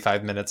the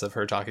 35 minutes of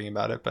her talking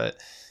about it, but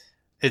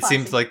it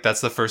seems like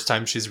that's the first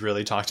time she's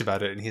really talked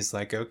about it, and he's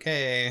like,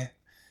 okay.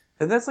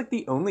 And that's like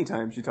the only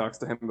time she talks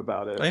to him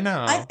about it. I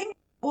know. I think,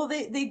 well,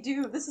 they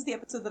do. This is the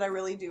episode that I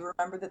really do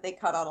remember that they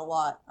cut out a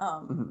lot.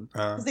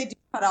 Because they do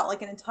cut out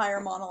like an entire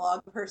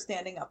monologue of her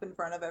standing up in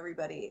front of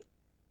everybody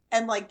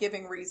and like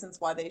giving reasons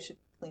why they should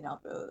clean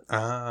out those.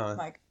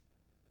 Like,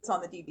 it's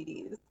on the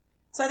DVDs.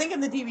 So I think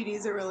in the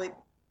DVDs it really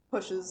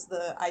pushes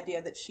the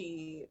idea that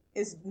she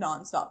is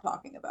nonstop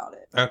talking about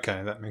it.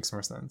 Okay, that makes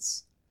more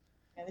sense.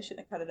 And they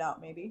shouldn't have cut it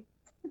out, maybe.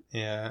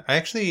 Yeah, I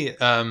actually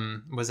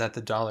was at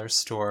the dollar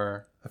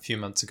store a few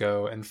months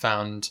ago and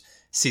found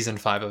season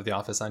 5 of The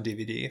Office on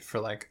DVD for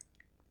like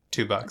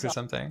 $2 or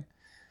something.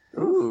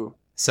 Ooh.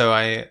 So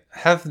I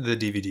have the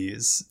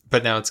DVDs,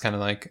 but now it's kind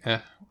of like,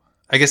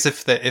 I guess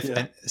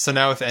so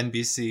now if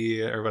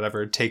NBC or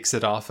whatever takes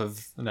it off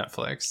of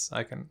Netflix,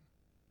 I can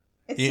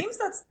It seems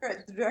that's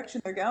the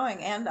direction they're going,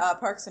 and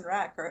Parks and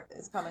Rec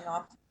is coming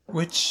off.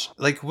 Which,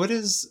 like,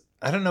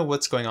 I don't know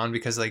what's going on,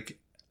 because, like,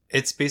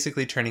 it's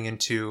basically turning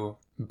into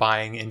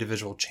buying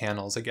individual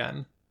channels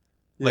again.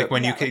 Yep. Like,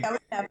 when you could... I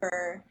would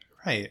never...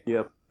 Right.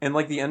 Yep. And,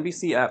 like, the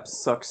NBC app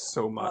sucks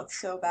so much. Oh, it's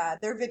so bad.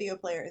 Their video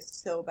player is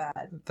so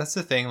bad. That's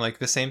the thing. Like,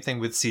 the same thing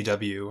with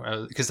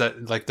CW. Because,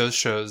 those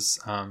shows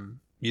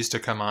used to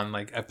come on,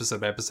 like,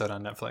 episode by episode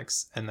on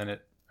Netflix. And then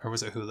or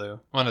was it Hulu?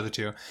 One of the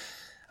two.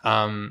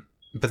 But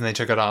then they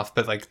took it off.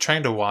 But, like,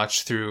 trying to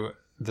watch through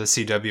the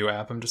CW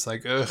app, I'm just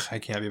like, ugh, I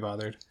can't be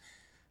bothered.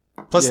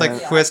 Plus,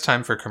 who has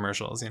time for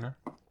commercials, you know?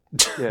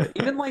 Yeah,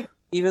 even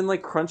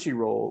like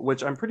Crunchyroll,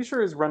 which I'm pretty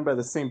sure is run by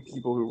the same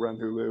people who run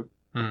Hulu.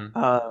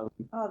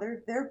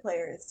 Their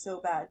player is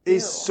so bad too.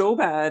 Is so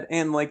bad,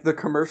 and like the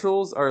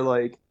commercials are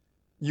like,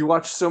 you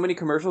watch so many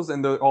commercials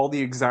and they're all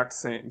the exact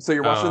same. So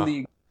you're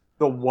watching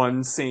the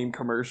one same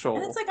commercial.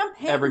 And it's like, I'm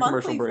paying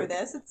monthly for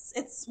this.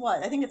 It's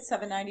what? I think it's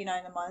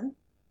 $7.99 a month.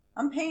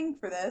 I'm paying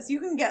for this. You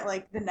can get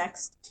like the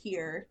next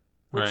tier,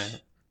 which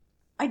right.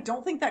 I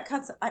don't think that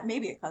cuts.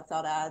 Maybe it cuts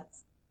out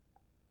ads.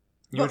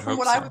 But from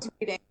what I was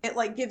reading, it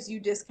like gives you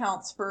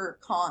discounts for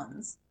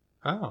cons.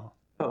 Oh.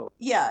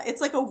 Yeah,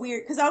 it's like a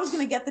weird, because I was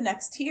going to get the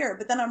next tier,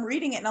 but then I'm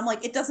reading it and I'm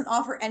like, it doesn't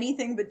offer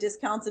anything but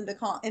discounts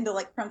into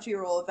like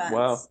Crunchyroll events.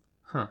 Wow.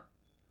 Huh.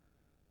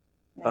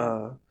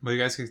 Yeah. Well, you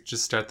guys could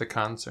just start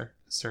the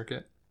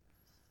circuit.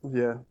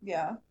 Yeah.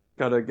 Yeah.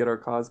 Gotta get our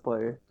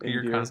cosplay.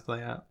 Your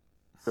cosplay out.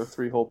 The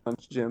 3-hole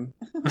punch gym.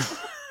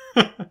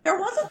 There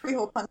was a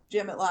 3-hole punch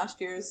gym at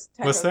last year's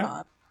TechoCon. Was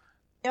there?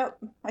 Yep.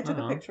 I took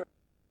a picture.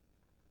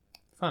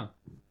 Fun.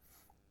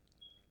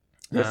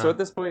 Yeah, so at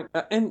this point,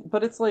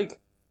 but it's like,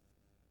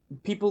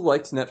 people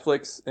liked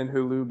Netflix and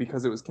Hulu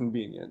because it was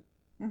convenient.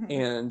 Mm-hmm.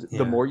 And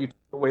the more you take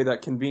away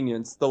that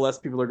convenience, the less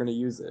people are going to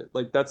use it.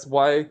 Like, that's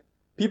why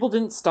people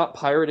didn't stop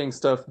pirating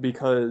stuff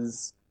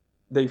because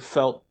they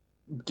felt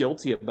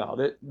guilty about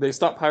it. They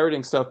stopped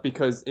pirating stuff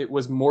because it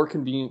was more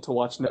convenient to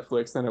watch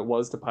Netflix than it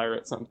was to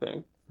pirate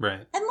something.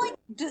 Right. And, like,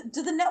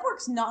 do the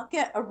networks not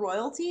get a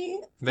royalty?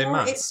 They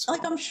must.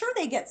 Like, I'm sure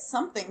they get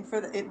something for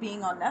it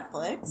being on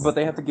Netflix. But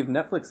they have to give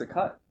Netflix a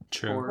cut.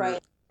 True.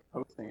 Right.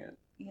 Hosting it.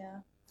 Yeah.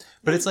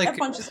 But it's like...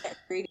 Everyone's just getting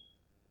greedy.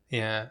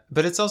 Yeah.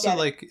 But it's also,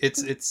 like,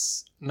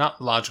 it's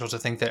not logical to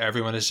think that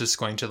everyone is just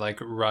going to, like,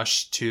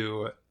 rush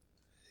to,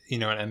 you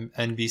know, an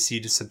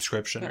NBC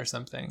subscription or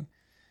something.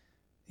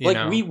 You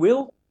know? We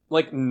will...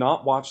 like,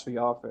 not watch The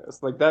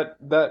Office. Like, that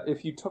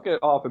if you took it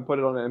off and put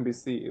it on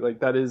NBC, like,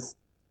 that is...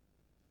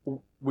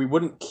 we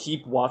wouldn't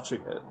keep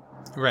watching it.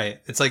 Right.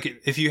 It's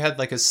like, if you had,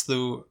 like, a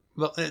slew...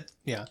 Well,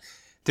 yeah.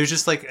 There's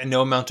just, like,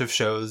 no amount of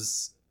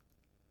shows...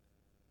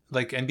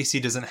 Like,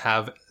 NBC doesn't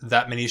have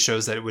that many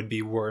shows that it would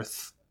be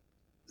worth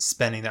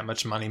spending that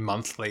much money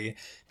monthly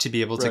to be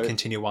able to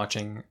continue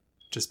watching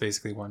just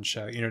basically one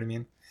show. You know what I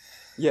mean?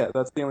 Yeah,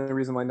 that's the only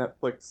reason why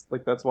Netflix,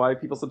 like, that's why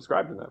people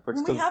subscribe to Netflix.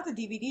 And we have the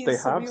DVDs. They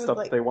have stuff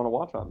that they want to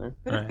watch on there.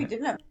 But if we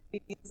didn't have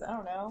DVDs, I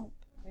don't know.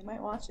 We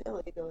might watch it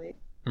illegally.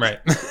 Right.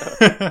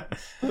 But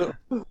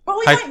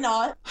we might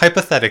not.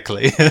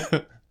 Hypothetically.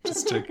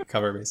 Just to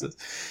cover bases.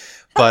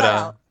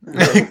 But,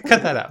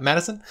 cut that out.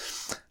 Madison?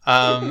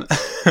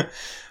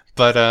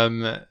 But,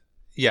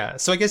 yeah.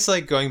 So I guess,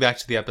 like, going back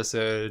to the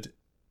episode,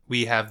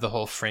 we have the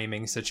whole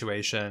framing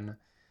situation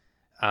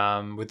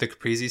with the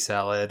caprese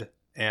salad,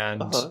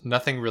 and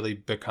nothing really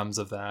becomes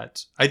of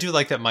that. I do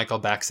like that Michael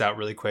backs out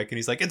really quick, and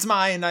he's like, it's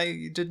mine,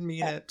 I didn't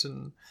mean it,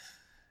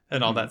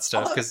 and all that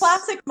stuff.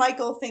 Classic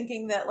Michael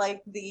thinking that,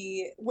 like,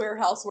 the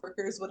warehouse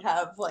workers would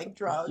have, like,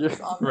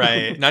 drugs on them.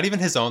 Right. Not even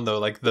his own, though,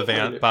 like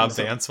the Bob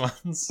Vance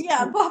ones.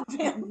 Yeah, Bob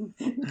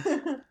Vance.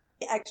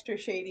 Extra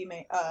shady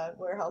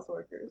warehouse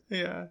workers.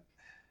 Yeah.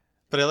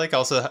 But I like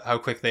also how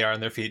quick they are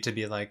on their feet to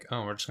be like,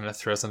 oh, we're just going to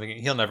throw something in.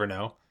 He'll never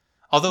know.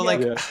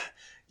 Although,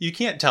 you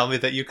can't tell me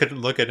that you could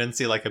look at it and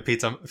see, like, a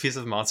piece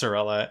of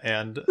mozzarella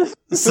and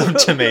some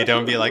tomato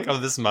and be like, oh,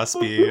 this must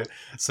be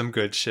some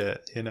good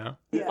shit, you know?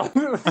 Yeah.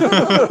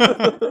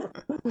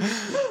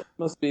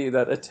 Must be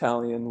that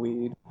Italian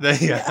weed.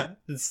 Yeah.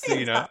 It's,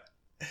 you know,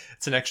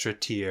 it's an extra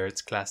tier.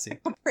 It's classy.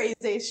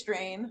 Caprese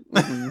strain.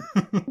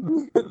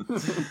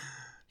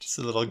 Just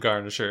a little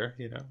garnisher,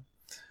 you know?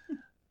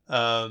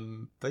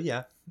 But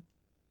yeah,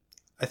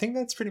 I think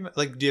that's pretty much,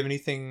 like, do you have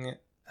anything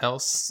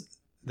else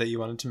that you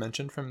wanted to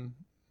mention from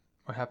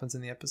what happens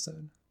in the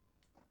episode?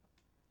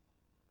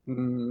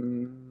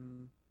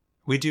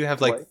 We do have,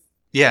 like,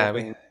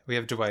 Dwight. we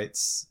have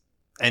Dwight's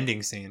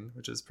ending scene,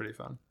 which is pretty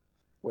fun.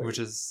 Which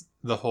is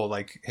the whole,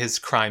 like, his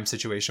crime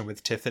situation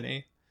with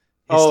Tiffany.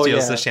 He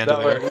steals the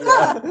chandelier.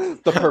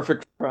 The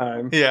perfect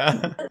crime.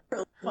 Yeah.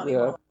 Really funny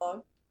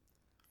monologue.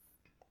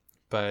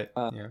 But,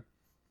 yeah.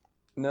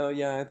 No,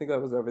 yeah, I think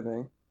that was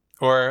everything.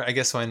 Or I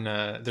guess when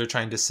they're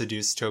trying to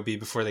seduce Toby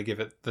before they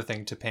give the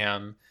thing to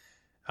Pam,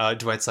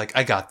 Dwight's like,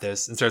 I got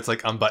this, and starts,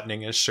 like,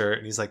 unbuttoning his shirt,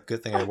 and he's like,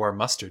 good thing I wore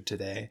mustard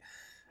today.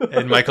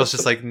 And Michael's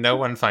just like, no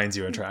one finds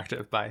you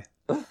attractive. Bye.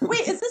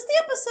 Wait, is this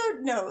the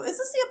episode? No, is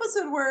this the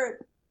episode where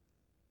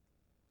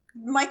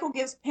Michael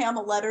gives Pam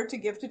a letter to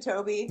give to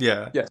Toby.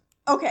 Yeah. Yes.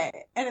 Okay,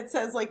 and it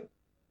says like,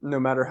 no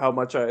matter how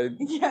much I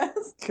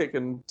yes, kick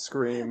and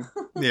scream.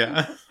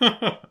 Yeah.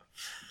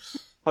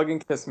 Hug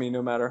and kiss me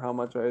no matter how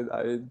much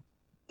I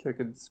kick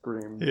and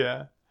scream.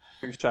 Yeah.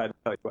 I'm shy to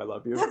tell you I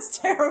love you. That's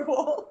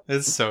terrible.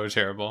 It's so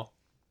terrible.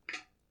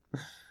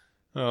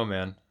 Oh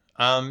man.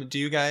 Do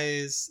you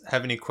guys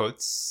have any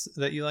quotes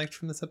that you liked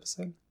from this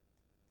episode?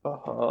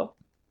 Uh-huh.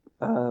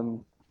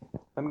 I'm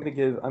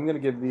gonna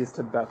give these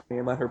to Bethany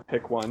and let her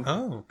pick one.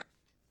 Oh.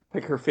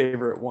 Pick her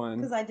favorite one.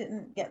 Because I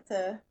didn't get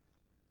to.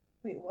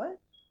 Wait, what?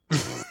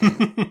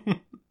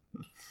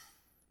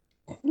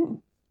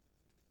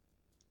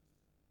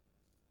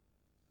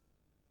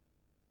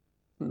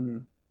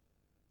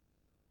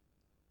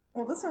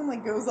 Well, this one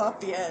like goes off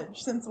the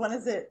edge. Since when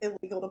is it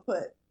illegal to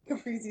put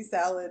caprese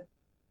salad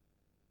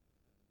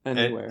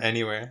anywhere?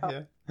 Anywhere, oh.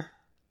 Yeah.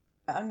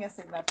 I'm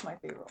guessing that's my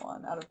favorite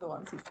one out of the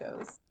ones he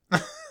chose.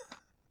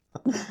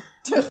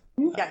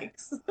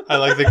 Yikes. I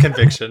like the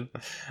conviction.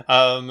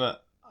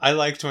 I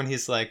liked when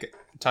he's like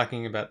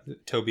talking about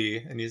Toby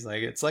and he's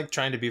like, it's like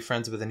trying to be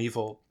friends with an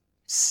evil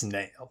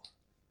snail.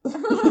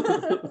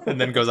 And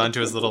then goes on to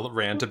his little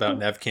rant about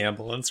Nev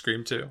Campbell and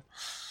Scream 2.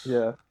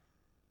 Yeah.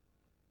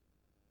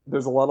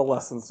 There's a lot of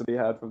lessons to be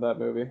had from that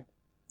movie.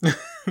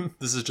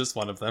 This is just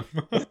one of them.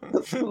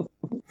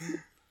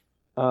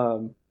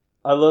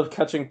 I love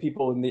catching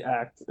people in the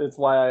act. It's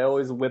why I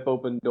always whip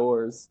open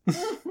doors.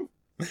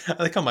 I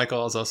like how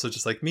Michael is also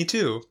just like, me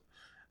too.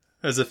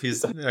 As if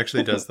he's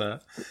actually does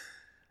that.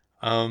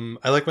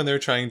 I like when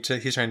he's trying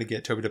to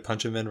get Toby to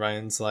punch him and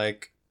Ryan's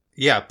like,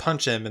 yeah,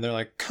 punch him. And they're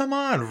like, come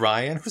on,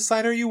 Ryan, whose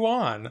side are you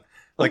on?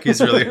 Like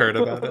he's really hurt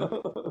about it.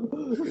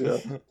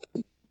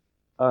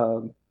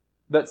 Yeah.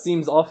 That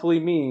seems awfully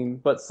mean,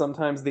 but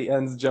sometimes the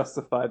ends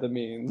justify the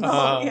means.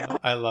 Oh, yeah.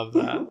 I love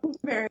that.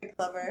 Very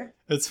clever.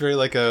 It's very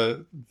like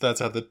that's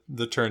how the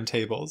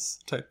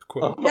turntables type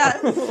quote. Yes.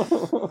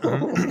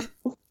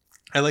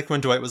 I like when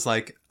Dwight was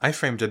like, I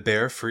framed a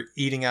bear for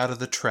eating out of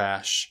the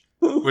trash.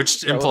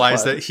 Which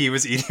implies that he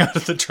was eating out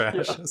of the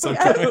trash at some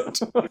point.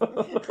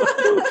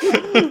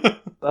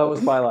 That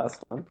was my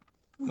last one.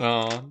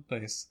 Oh,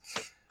 nice.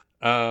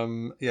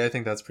 Yeah, I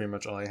think that's pretty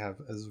much all I have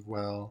as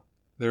well.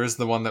 There is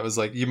the one that was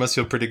like, you must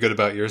feel pretty good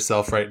about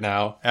yourself right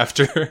now,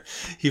 after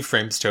he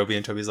frames Toby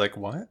and Toby's like,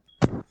 what?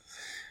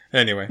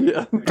 Anyway.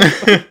 Yeah.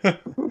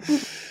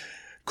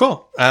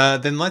 Cool.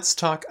 Then let's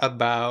talk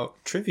about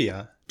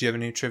trivia. Do you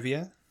have any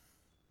trivia?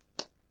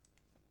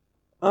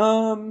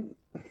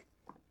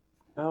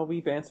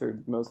 We've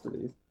answered most of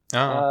these.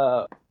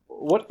 Oh.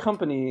 What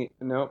company?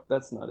 Nope,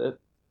 that's not it.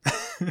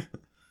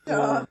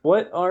 Yeah.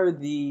 What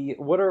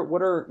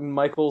are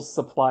Michael's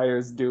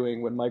suppliers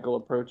doing when Michael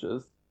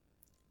approaches?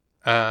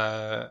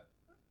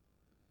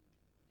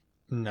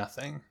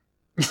 Nothing.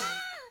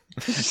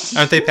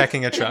 Aren't they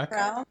packing a truck?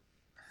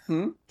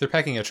 They're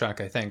packing a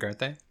truck, I think, aren't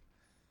they?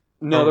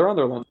 No, they're on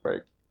their lunch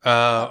break.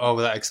 Well,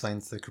 that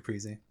explains the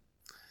caprese.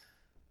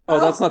 Oh,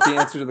 that's not the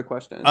answer to the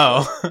question.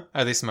 Oh,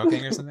 are they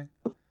smoking or something?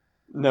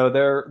 No,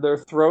 they're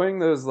throwing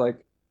those,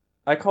 like,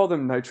 I call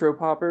them nitro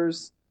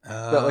poppers.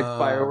 That like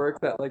firework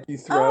that like you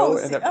throw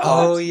and it pops.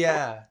 Oh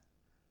yeah,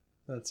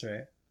 that's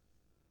right.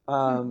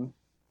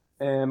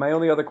 And my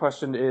only other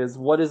question is,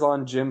 what is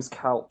on Jim's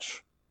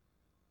couch?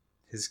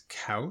 His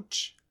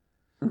couch?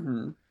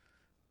 Mm-hmm.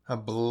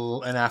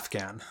 An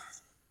Afghan.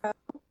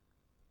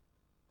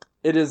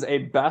 It is a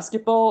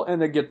basketball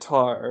and a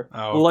guitar.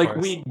 Oh, like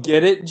course. We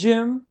get it,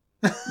 Jim.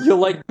 You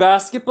like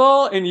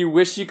basketball and you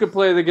wish you could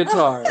play the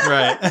guitar.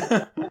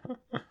 Right.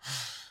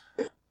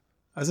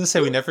 I was gonna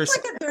say we never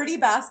like a dirty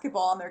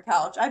basketball on their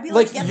couch. I'd be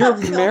like get you're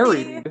that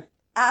married.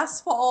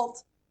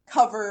 Asphalt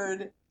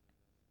covered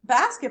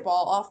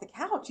basketball off the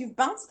couch. You've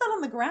bounced that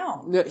on the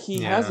ground. Yeah,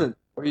 he hasn't.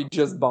 Or he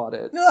just bought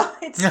it. No,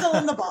 it's still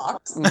in the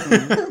box.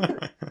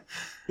 Mm-hmm.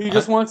 He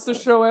just wants to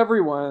show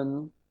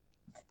everyone.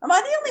 Am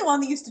I the only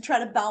one that used to try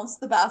to bounce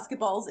the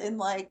basketballs in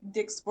like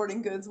Dick's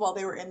Sporting Goods while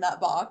they were in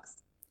that box?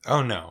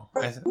 Oh no,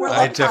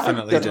 I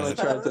definitely did.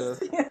 Tried to.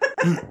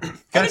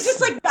 And it just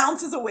like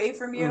bounces away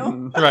from you.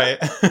 Mm-hmm. Right.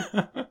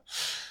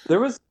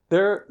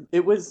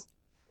 It was.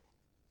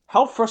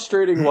 How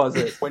frustrating was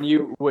it when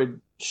you would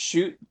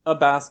shoot a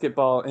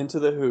basketball into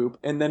the hoop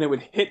and then it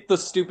would hit the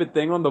stupid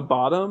thing on the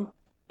bottom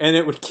and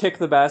it would kick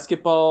the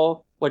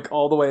basketball like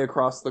all the way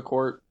across the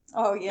court?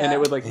 Oh yeah. And it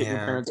would like hit your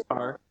parents'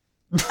 car.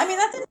 I mean,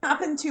 that didn't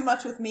happen too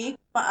much with me,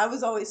 but I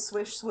was always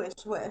swish, swish,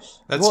 swish.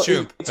 That's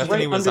true. It's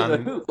Bethany right was under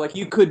on the hoop. Like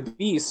you could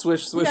be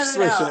swish, swish, No.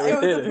 swish, and It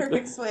would was hit a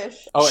perfect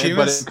swish. Oh, she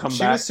but was it'd come she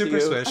back was super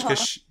to you. swish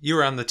because you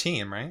were on the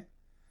team, right?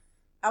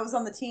 I was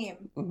on the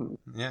team.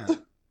 Mm-hmm. Yeah,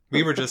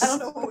 we were just. I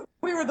don't know.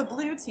 We were the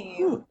blue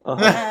team.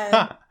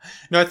 Uh-huh.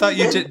 No, I thought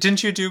you did.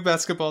 Didn't you do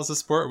basketball as a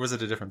sport, or was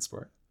it a different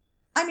sport?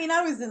 I mean,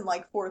 I was in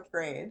like 4th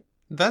grade.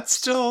 That's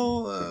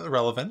still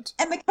relevant.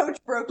 And the coach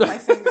broke my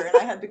finger and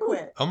I had to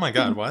quit. Oh my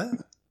god, what?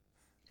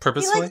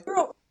 Purposefully?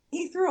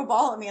 He threw a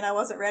ball at me and I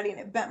wasn't ready and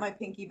it bent my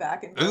pinky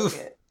back and broke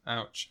it.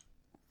 Ouch.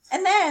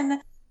 And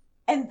then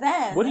And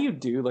then what do you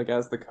do like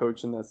as the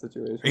coach in that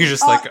situation? You're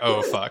just like,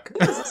 oh fuck.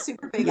 He was a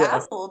super big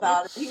asshole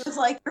about it. He was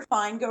like, "You're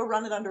fine. Go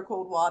run it under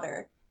cold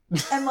water."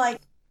 And like,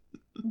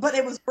 but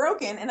it was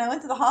broken, and I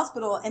went to the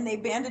hospital, and they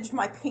bandaged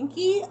my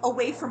pinky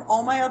away from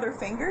all my other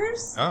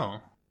fingers. Oh.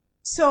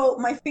 So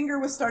my finger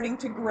was starting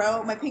to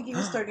grow. My pinky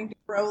was starting to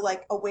grow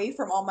like away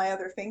from all my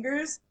other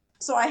fingers.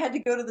 So I had to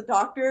go to the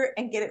doctor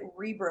and get it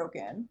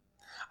rebroken.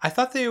 I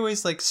thought they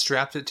always like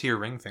strapped it to your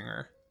ring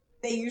finger.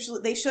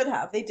 They should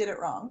have. They did it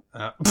wrong.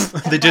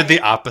 They did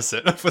the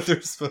opposite of what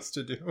they're supposed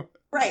to do.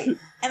 Right.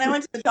 And I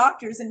went to the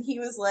doctor's, and he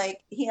was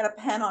like, he had a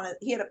pen on it.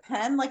 He had a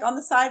pen like on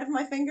the side of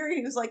my finger.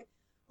 He was like,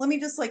 "Let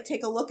me just like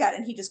take a look at it."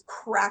 And he just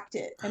cracked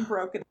it and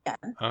broke it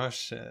again. Oh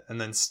shit.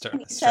 And then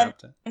strapped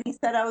it. And he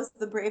said I was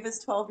the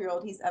bravest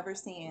 12-year-old he's ever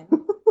seen.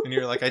 And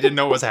you're like, I didn't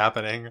know what was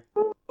happening.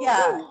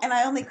 Yeah. And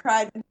I only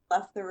cried when he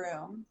left the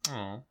room.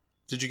 Oh.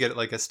 Did you get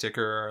like a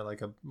sticker or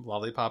like a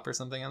lollipop or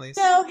something at least?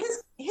 No,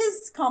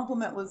 his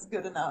compliment was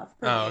good enough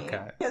for me.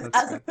 Okay. Because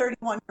as a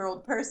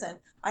 31-year-old person,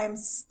 I am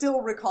still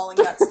recalling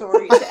that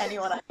story to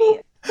anyone I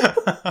meet.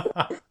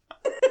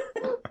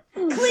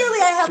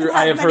 Clearly,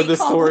 I have heard this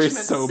story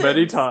so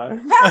many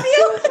times. Have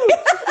you?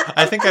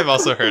 I think I've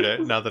also heard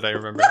it now that I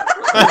remember.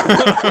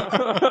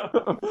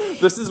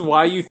 This is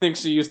why you think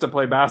she used to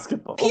play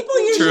basketball. People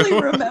usually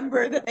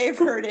remember that they've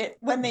heard it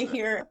when they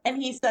hear, "And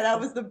he said I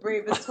was the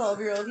bravest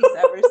 12-year-old he's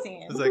ever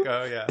seen." It's like,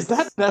 oh yeah. Is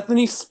that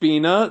Bethany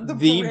Spina, the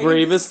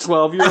bravest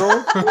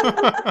 12-year-old?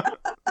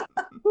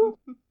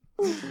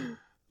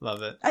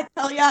 Love it. I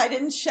tell ya, I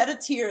didn't shed a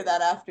tear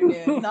that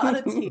afternoon. Not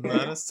a tear.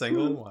 Not a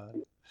single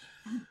one.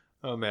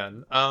 Oh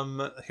man.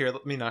 Here,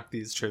 let me knock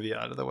these trivia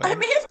out of the way. I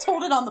may have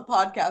told it on the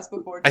podcast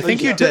before. I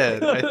think you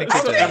did. I think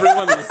you did.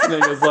 Everyone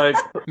listening is like,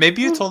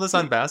 maybe you told us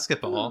on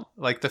basketball,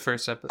 like the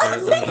first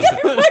episode.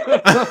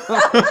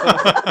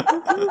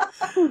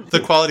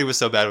 The quality was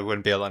so bad we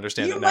wouldn't be able to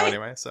understand it now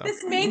anyway. So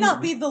this may not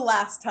be the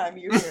last time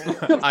you hear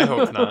it. I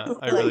hope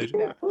not. I really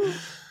do.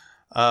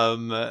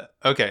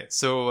 Okay,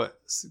 so a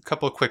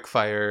couple of quick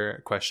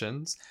fire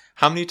questions.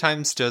 How many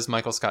times does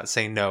Michael Scott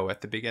say no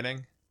at the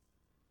beginning?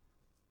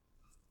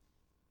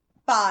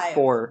 5.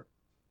 4.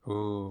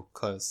 Ooh,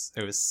 close.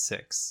 It was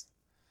 6.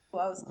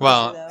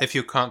 Well, if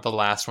you count the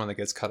last one that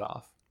gets cut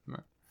off.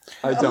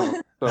 I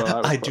don't.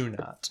 So I do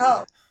not.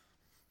 Oh.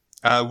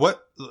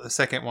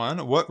 Second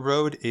one. What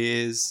road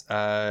is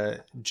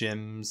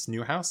Jim's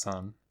new house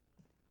on?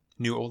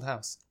 New old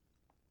house.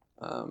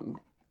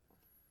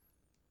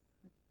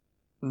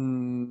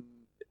 Linden?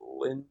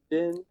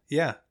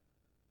 Yeah.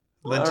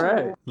 All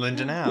right.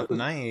 Linden Ave.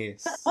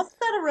 Nice. Wasn't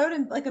that a road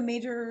in like a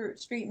major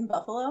street in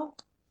Buffalo?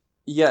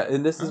 Yeah,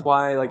 and this is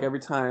why, like,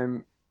 every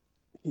time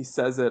he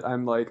says it,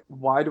 I'm like,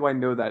 why do I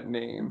know that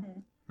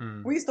name?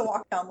 Mm-hmm. We used to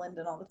walk down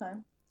Linden all the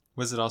time.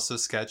 Was it also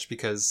sketch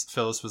because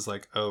Phyllis was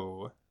like,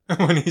 oh,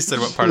 when he said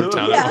what part of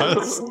town it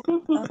was?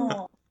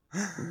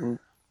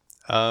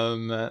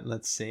 Oh.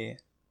 Let's see.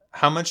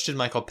 How much did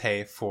Michael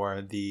pay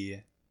for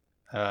the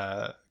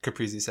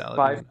caprese salad?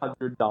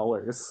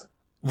 $500.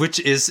 Which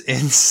is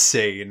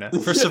insane.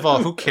 First of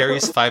all, who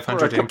carries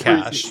 $500 in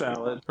cash?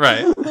 Salad.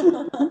 Right.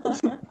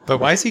 But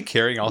why is he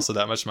carrying also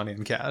that much money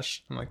in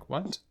cash? I'm like,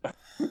 what?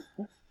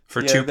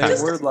 For 2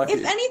 pounds. We're lucky.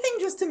 If anything,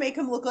 just to make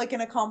him look like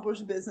an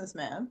accomplished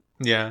businessman.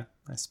 Yeah,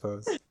 I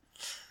suppose.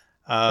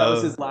 That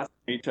was his last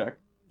paycheck.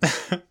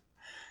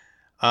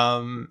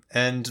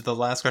 And the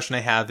last question I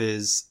have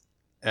is,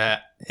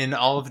 in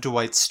all of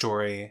Dwight's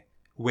story,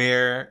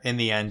 where in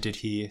the end did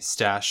he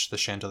stash the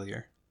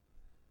chandelier?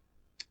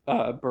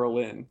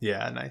 Berlin.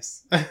 Yeah,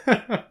 nice.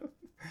 I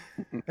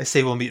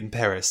say we'll meet in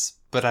Paris,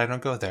 but I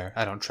don't go there.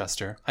 I don't trust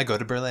her. I go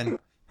to Berlin.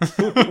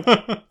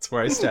 That's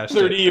where I stashed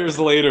 30 years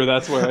later,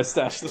 that's where I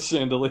stashed the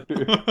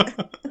chandelier.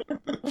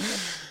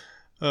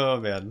 Oh,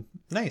 man.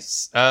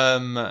 Nice.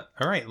 All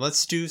right,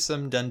 let's do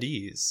some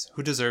Dundees.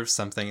 Who deserves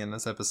something in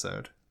this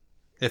episode?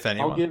 If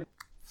anyone.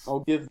 I'll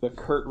give the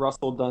Kurt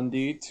Russell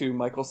Dundee to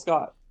Michael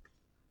Scott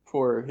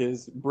for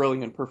his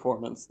brilliant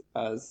performance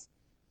as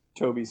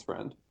Toby's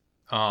friend.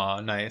 Oh,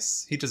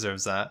 nice. He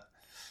deserves that.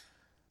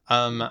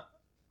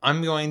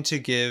 I'm going to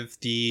give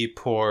the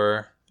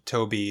poor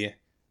Toby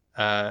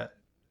Dundee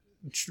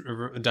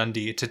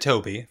to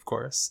Toby, of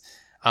course,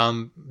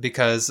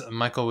 because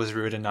Michael was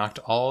rude and knocked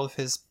all of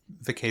his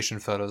vacation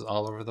photos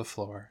all over the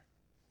floor.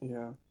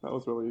 Yeah, that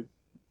was really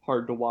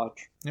hard to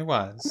watch. It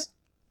was.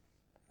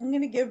 I'm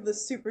going to give the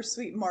super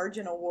sweet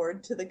margin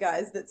award to the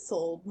guys that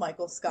sold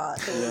Michael Scott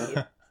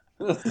the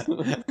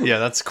lead. Yeah,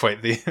 that's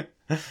quite the...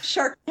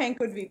 Shark Tank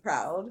would be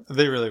proud.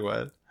 They really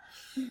would.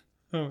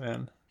 Oh,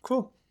 man.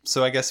 Cool.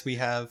 So I guess we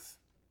have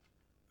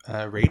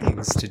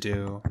ratings to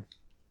do.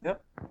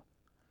 Yep.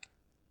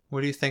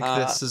 What do you think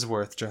this is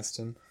worth,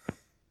 Justin?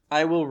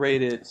 I will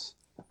rate it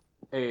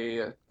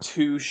a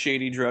 2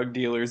 shady drug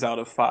dealers out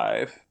of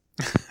 5.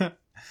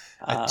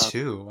 A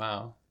 2?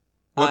 Wow.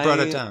 What brought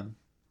it down?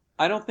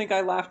 I don't think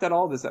I laughed at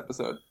all this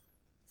episode.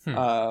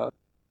 I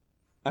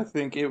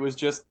think it was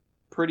just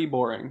pretty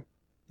boring.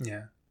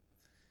 Yeah.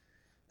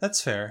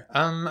 That's fair.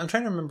 I'm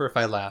trying to remember if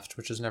I laughed,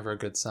 which is never a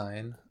good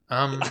sign.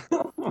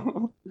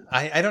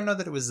 I don't know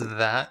that it was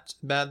that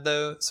bad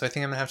though, so I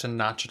think I'm gonna have to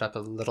notch it up a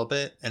little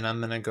bit, and I'm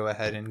gonna go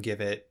ahead and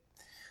give it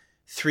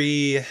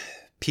 3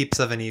 peeps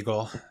of an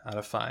eagle out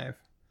of 5.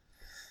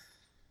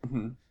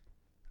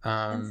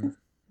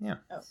 Yeah.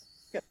 Oh,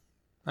 good.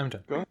 I'm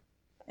done. Go ahead.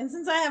 And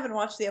since I haven't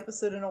watched the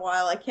episode in a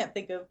while, I can't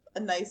think of a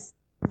nice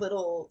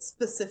little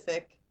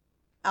specific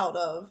out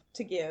of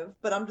to give,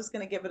 but I'm just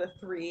gonna give it a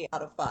 3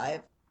 out of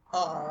 5.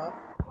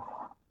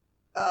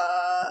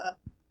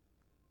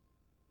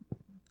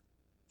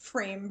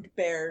 Framed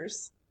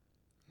bears.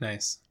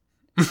 Nice.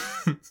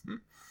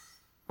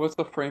 What's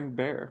a framed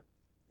bear?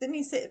 Didn't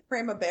he say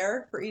frame a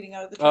bear for eating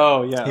out of the tree?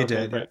 Oh yeah, He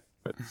okay, did. right.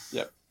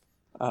 Yep.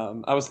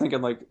 I was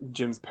thinking like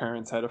Jim's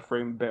parents had a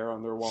framed bear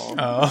on their wall.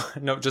 Oh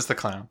no, just the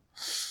clown.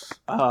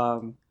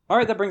 All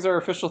right, that brings our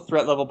official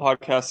threat level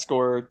podcast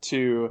score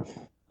to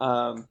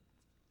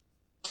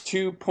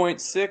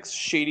 2.6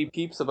 shady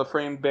peeps of a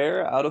framed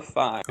bear out of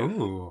 5.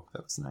 Ooh,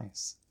 that was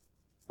nice.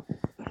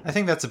 I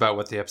think that's about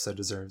what the episode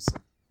deserves.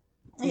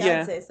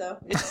 Yeah, I'd say so.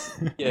 It's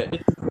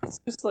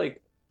just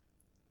like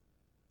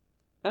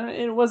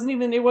it wasn't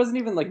even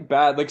like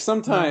bad. Like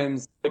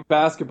sometimes like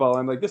basketball,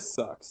 I'm like, this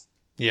sucks.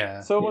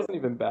 Yeah. So it wasn't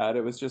even bad.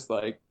 It was just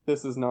like,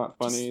 this is not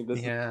funny.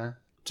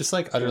 Just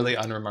like utterly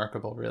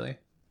unremarkable, really.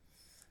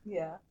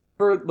 Yeah.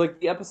 For like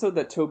the episode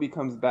that Toby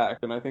comes back,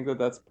 and I think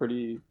that's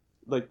pretty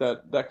like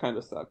that kind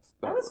of sucks.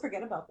 I always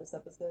forget about this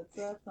episode,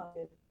 so that's not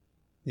good.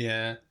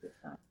 Yeah.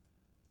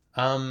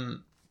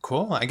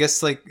 Cool. I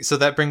guess so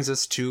that brings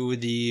us to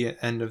the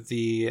end of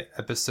the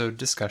episode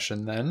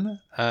discussion then.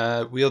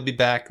 We'll be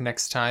back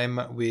next time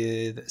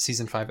with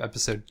season 5,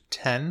 episode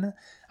 10.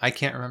 I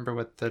can't remember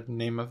what the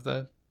name of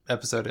the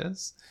episode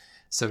is.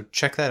 So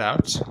check that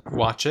out,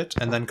 watch it,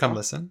 and then come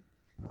listen.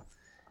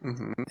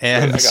 Mm-hmm.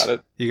 And I got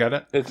it. You got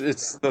it?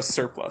 It's The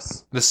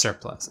Surplus. The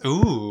Surplus.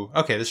 Ooh.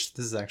 Okay, this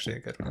is actually a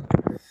good one.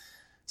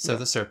 So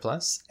The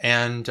Surplus.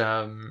 And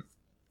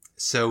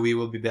so we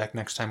will be back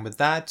next time with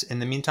that. In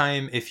the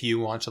meantime, if you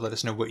want to let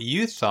us know what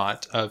you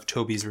thought of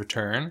Toby's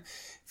return,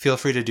 feel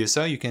free to do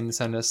so. You can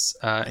send us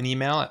an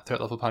email at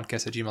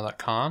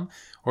threatlevelpodcast@gmail.com,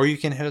 or you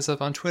can hit us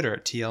up on Twitter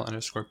at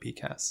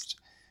TL_PCast.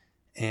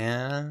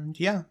 And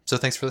yeah, so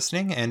thanks for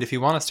listening. And if you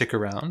want to stick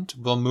around,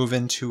 we'll move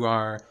into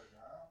our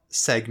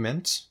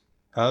segment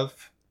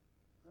of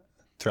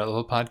Threat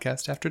Level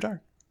Podcast After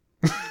Dark.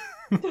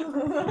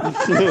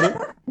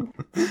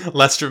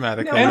 Less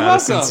dramatic than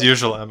Madison's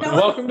usual Emma.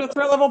 Welcome to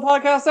Threat Level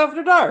Podcast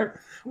After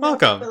Dark.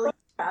 Welcome.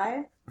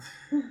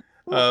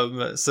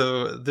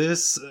 So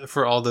this,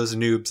 for all those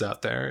noobs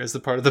out there, is the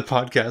part of the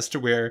podcast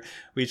where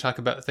we talk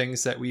about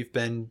things that we've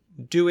been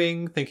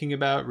doing, thinking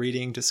about,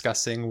 reading,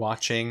 discussing,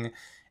 watching.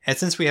 And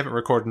since we haven't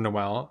recorded in a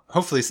while,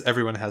 hopefully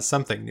everyone has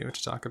something new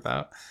to talk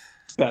about.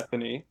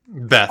 Bethany.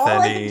 All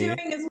I've been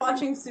doing is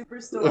watching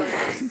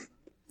Superstore.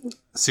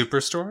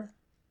 Superstore?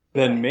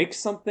 Then make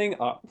something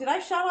up. Did I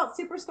shout out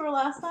Superstore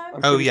last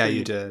time? Oh yeah,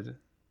 you did.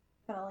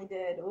 Finally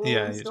did. Ooh,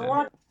 yeah, you did.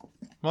 Well,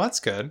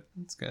 that's good.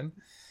 That's good.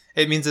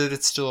 It means that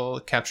it still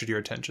captured your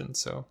attention.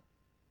 So,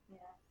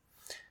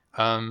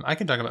 yeah. I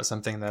can talk about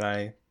something that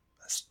I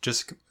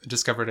just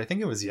discovered. I think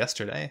it was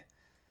yesterday.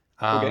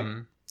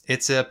 Okay.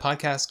 It's a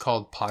podcast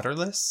called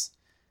Potterless,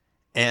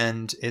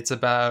 and it's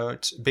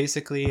about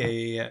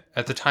basically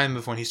at the time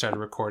of when he started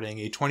recording,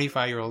 a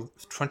 24,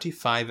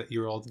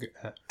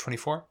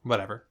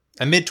 whatever,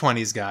 a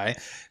mid-20s guy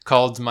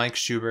called Mike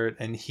Schubert,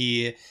 and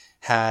he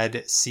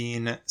had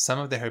seen some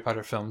of the Harry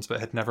Potter films, but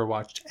had never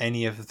watched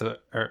any of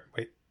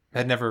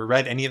had never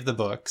read any of the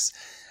books.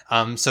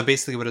 So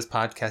basically what his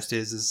podcast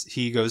is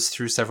he goes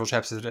through several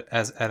chapters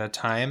at a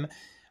time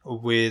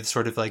with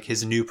sort of like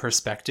his new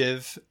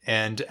perspective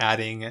and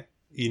adding,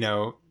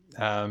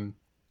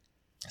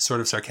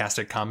 sort of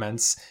sarcastic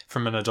comments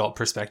from an adult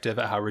perspective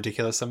at how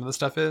ridiculous some of the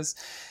stuff is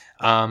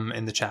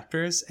in the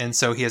chapters. And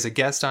so he has a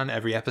guest on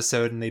every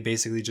episode, and they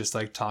basically just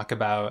like talk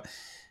about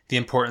the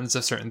importance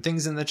of certain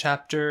things in the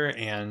chapter,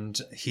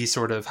 and he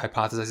sort of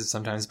hypothesizes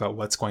sometimes about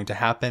what's going to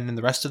happen in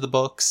the rest of the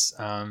books.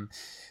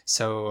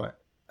 So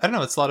I don't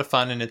know, it's a lot of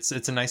fun, and it's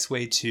a nice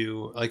way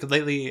to, like,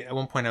 lately at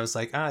one point I was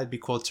like, it'd be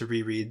cool to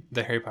reread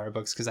the Harry Potter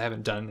books because I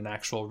haven't done an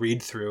actual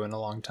read through in a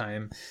long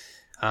time.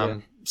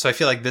 So I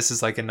feel like this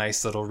is like a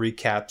nice little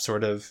recap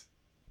sort of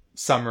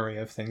summary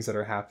of things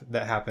that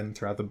that happen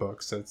throughout the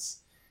book. So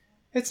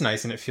it's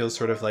nice, and it feels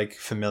sort of like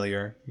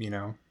familiar,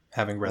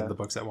 having read the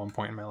books at one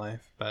point in my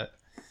life, but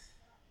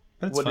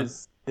it's what fun.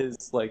 Is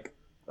his like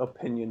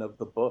opinion of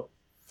the book?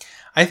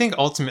 I think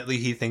ultimately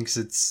he thinks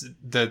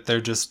that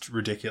they're just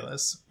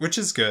ridiculous, which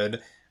is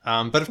good.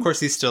 But of course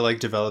he's still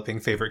like developing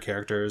favorite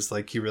characters.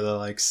 Like he really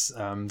likes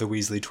the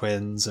Weasley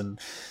twins, and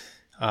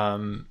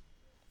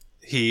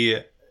he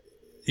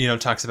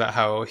talks about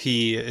how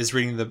he is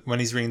when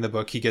he's reading the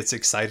book, he gets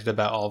excited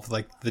about all of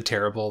like the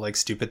terrible, like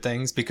stupid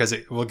things because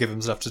it will give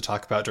him stuff to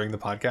talk about during the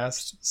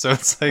podcast. So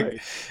it's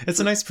like, It's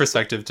a nice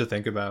perspective to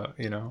think about,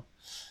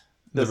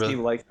 Does he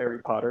like Harry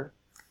Potter?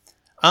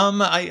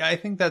 I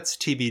think that's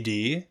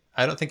TBD.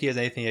 I don't think he has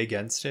anything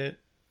against it.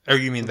 Or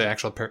you mean the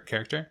actual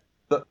character?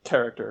 The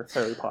character,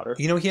 Harry Potter.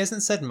 He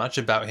hasn't said much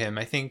about him.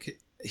 I think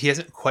he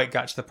hasn't quite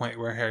got to the point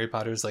where Harry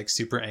Potter's like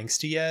super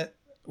angsty yet,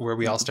 where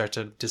we all start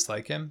to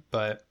dislike him,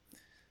 but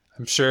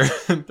I'm sure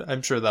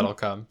that'll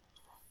come.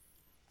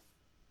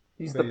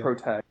 He's the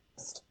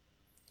protagonist.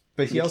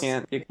 But you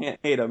can't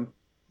hate him.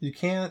 You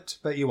can't,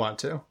 but you want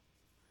to.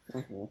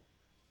 Mm-hmm.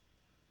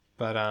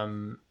 But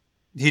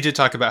he did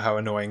talk about how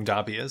annoying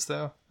Dobby is,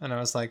 though, and I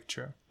was like,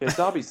 true. Yeah,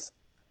 Dobby's.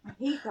 I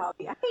hate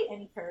Dobby. I hate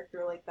any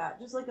character like that.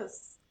 Just like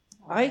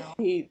I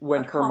hate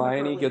when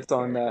Hermione gets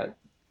on that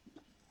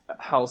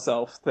house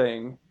elf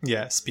thing.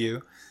 Yeah,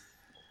 spew.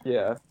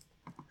 Yeah.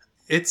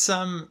 It's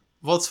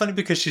well, it's funny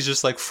because she's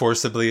just like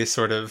forcibly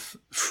sort of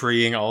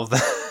freeing all of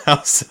the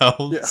house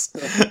elves.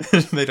 Yeah.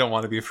 They don't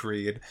want to be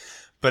freed,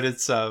 but it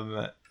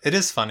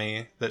is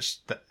funny that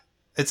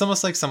it's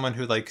almost like someone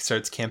who like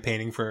starts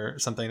campaigning for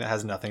something that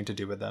has nothing to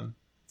do with them.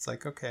 It's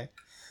like, okay.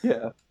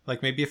 Yeah.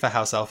 Like maybe if a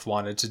house elf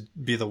wanted to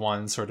be the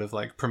one sort of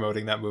like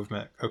promoting that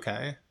movement,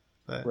 okay.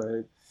 But,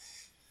 right.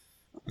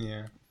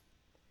 Yeah.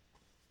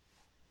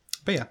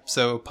 But yeah,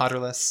 so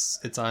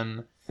Potterless, it's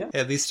on,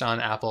 at least on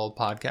Apple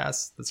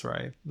Podcasts. That's where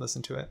I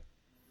listen to it.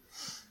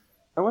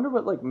 I wonder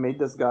what like made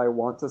this guy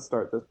want to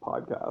start this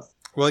podcast.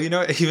 Well,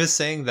 he was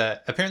saying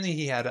that apparently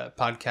he had a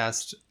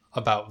podcast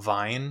about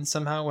Vine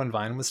somehow when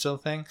Vine was still a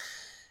thing.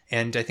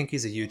 And I think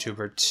he's a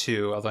YouTuber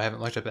too, although I haven't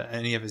looked up at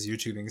any of his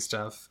YouTubing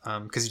stuff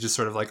because he just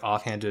sort of like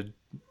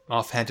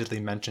offhandedly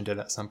mentioned it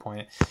at some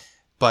point.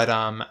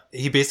 But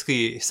he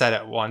basically said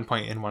at one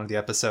point in one of the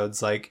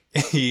episodes, like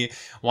he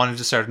wanted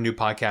to start a new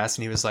podcast,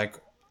 and he was like,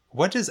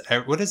 "What does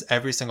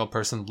every single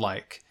person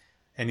like?"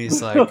 And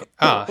he's like,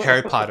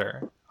 Harry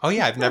Potter. Oh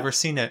yeah, I've never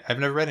seen it. I've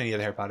never read any of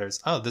the Harry Potters.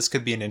 Oh, this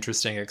could be an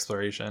interesting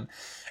exploration.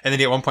 And then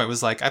he at one point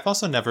was like, I've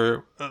also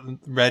never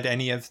read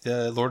any of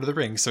the Lord of the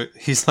Rings. So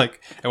he's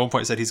like, at one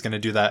point said he's going to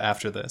do that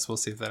after this. We'll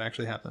see if that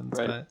actually happens.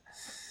 Right. But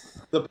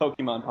the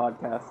Pokemon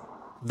podcast.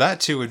 That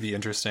too would be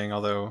interesting,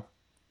 although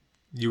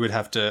you would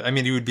have to, I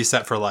mean, you would be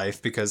set for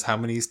life because how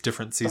many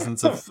different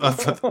seasons of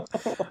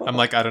I'm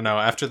like, I don't know.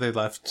 After they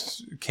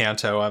left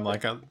Kanto, I'm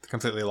like, I'm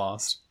completely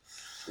lost.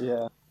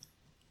 Yeah.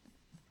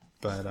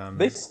 But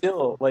they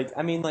still like.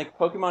 I mean, like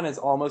Pokemon is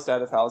almost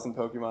at 1,000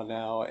 Pokemon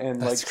now, and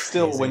like crazy.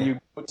 Still, when you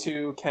go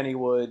to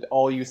Kennywood,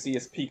 all you see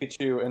is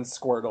Pikachu and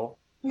Squirtle.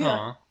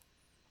 Yeah.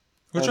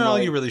 Which are all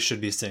you really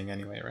should be seeing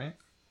anyway, right?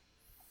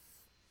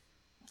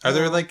 Are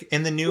there like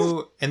in the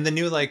new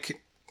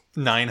like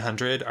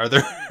 900? Are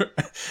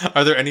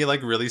there any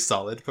like really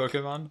solid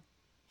Pokemon?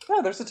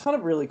 Yeah, there's a ton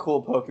of really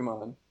cool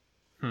Pokemon.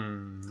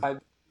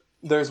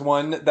 There's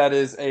one that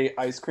is a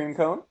ice cream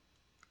cone.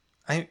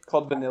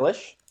 Called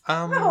Vanillish.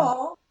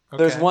 No.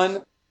 Okay. There's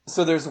one.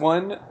 So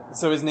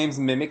his name's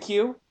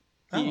Mimikyu.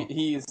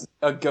 He's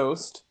a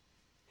ghost,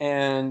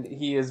 and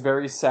he is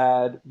very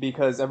sad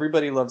because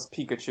everybody loves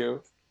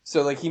Pikachu.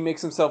 So like he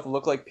makes himself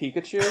look like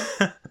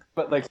Pikachu,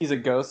 but like he's a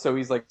ghost, so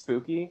he's like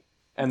spooky.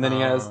 And then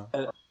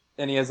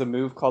he has a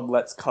move called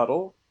Let's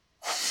Cuddle,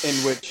 in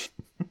which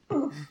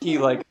he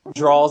like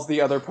draws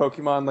the other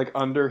Pokemon like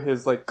under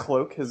his like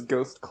cloak, his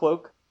ghost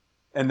cloak,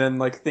 and then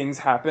like things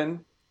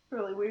happen.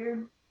 Really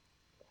weird.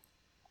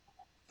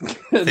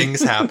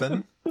 Things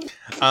happen.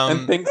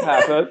 And things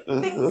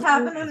happen. Things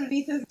happen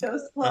underneath his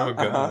ghost cloak. Oh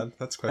god,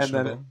 that's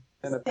questionable.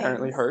 And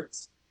apparently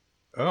hurts.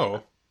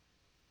 Oh.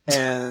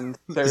 And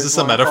there's Is this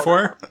a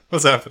metaphor?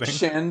 What's happening?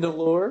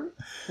 Chandelure,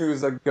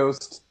 who's a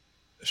ghost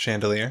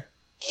chandelier.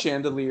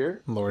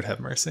 Lord have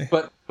mercy.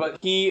 But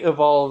he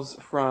evolves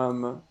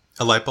from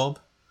a light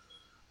bulb?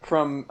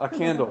 From a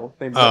candle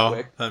named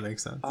Litwick. That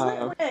makes sense.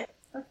 Litwick.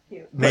 That's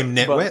cute. Named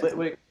Nitwit? But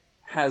Litwick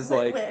has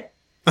like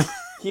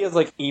he has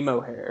like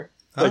emo hair.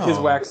 Like his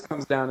wax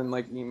comes down in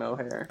like emo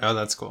hair. Oh,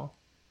 that's cool.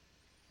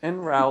 And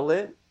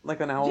Rowlet, like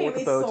an owl with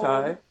a bow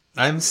tie.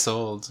 I'm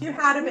sold. You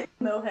had him at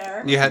emo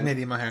hair. You had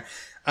emo hair.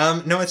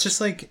 No, it's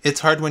just like it's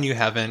hard when you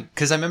haven't,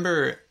 because I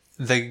remember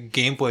the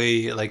Game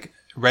Boy, like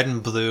Red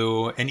and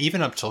Blue, and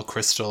even up till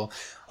Crystal,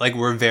 like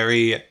were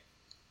very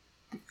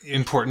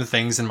important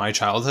things in my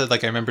childhood.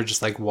 Like I remember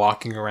just like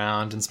walking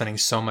around and spending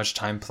so much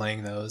time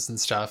playing those and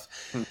stuff.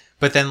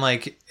 But then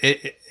like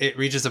it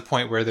reaches a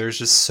point where there's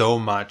just so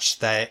much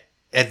that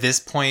at this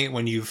point,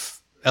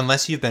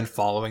 unless you've been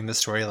following the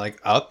story like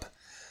up,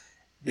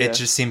 it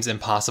just seems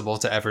impossible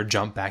to ever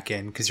jump back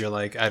in because you're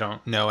like, I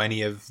don't know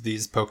any of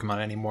these Pokemon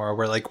anymore.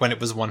 Where like when it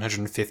was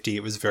 150,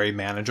 it was very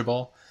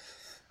manageable.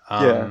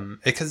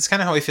 Because it's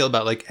kind of how I feel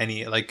about like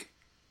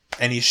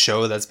any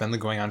show that's been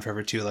going on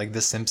forever too, like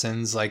The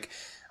Simpsons. Like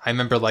I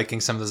remember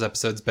liking some of those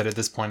episodes, but at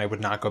this point, I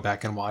would not go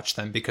back and watch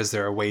them because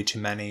there are way too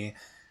many.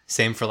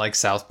 Same for like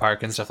South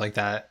Park and stuff like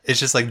that. It's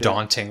just like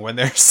daunting when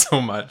there's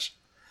so much.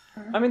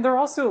 I mean, they're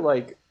also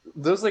like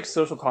those like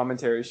social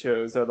commentary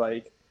shows are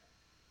like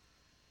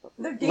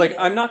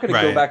I'm not going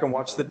to go back and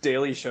watch The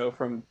Daily Show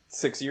from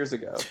 6 years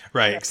ago.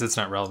 Right, because it's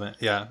not relevant.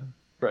 Yeah.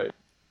 Right.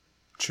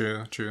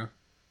 True.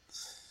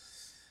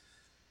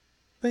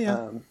 But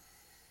yeah.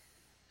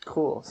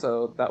 Cool.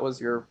 So that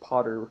was your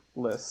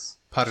Potterless.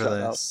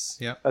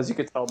 Yep. As you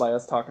could tell by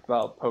us talking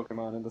about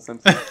Pokemon and The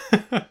Simpsons.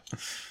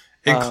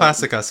 In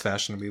classic us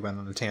fashion, we went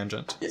on a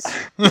tangent.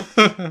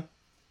 Yeah.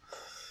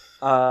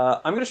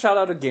 I'm gonna shout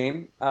out a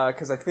game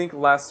because I think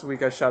last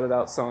week I shouted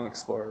out Song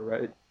Explorer,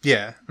 right?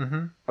 Yeah.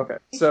 Mm-hmm. Okay,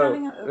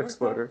 so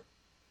Exploder.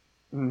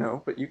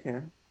 No, but you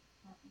can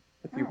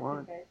if you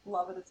want. I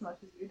love it as much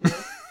as you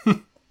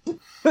do.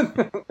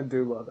 I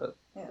do love it.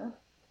 Yeah.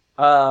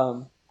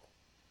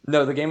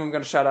 No, the game I'm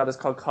gonna shout out is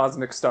called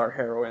Cosmic Star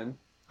Heroine.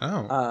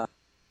 Oh.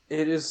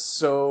 It is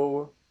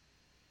so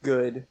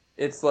good.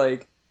 It's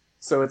like,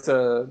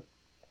 so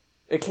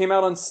it came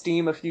out on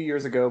Steam a few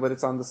years ago, but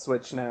it's on the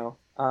Switch now.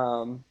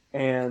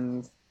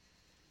 And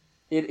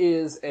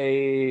it's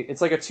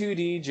like a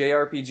 2D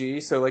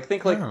JRPG. So like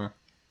think like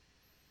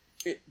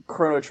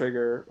Chrono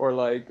Trigger or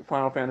like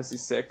Final Fantasy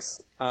VI.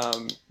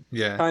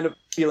 Yeah. Kind of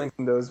feeling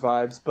from those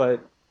vibes,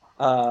 but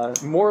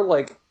more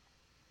like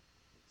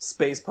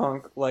space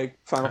punk, like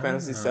Final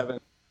Fantasy VII.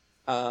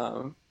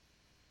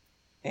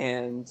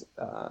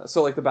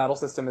 So like the battle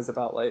system is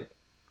about like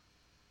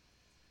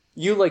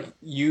you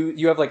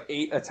have like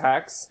 8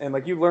 attacks and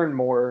like you learn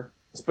more,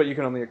 but you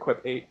can only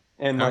equip 8,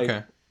 and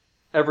like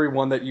every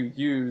one that you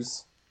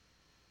use,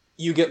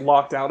 you get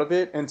locked out of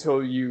it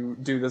until you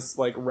do this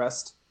like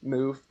rest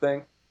move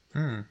thing.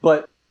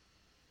 But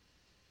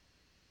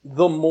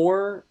the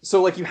more,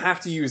 so like you have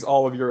to use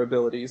all of your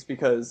abilities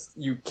because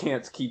you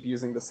can't keep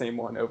using the same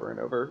one over and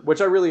over,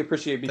 which I really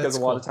appreciate because a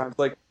lot of times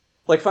like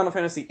Final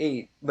Fantasy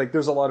VIII, like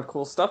there's a lot of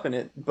cool stuff in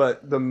it,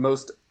 but the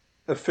most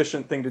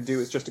efficient thing to do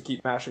is just to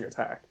keep mashing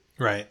attack.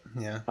 Right.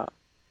 Yeah.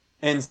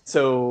 And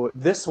so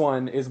this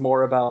one is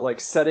more about like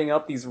setting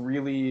up these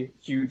really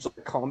huge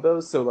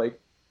combos. So like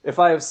if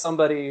I have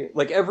somebody,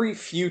 like every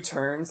few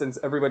turns, and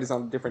everybody's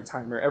on a different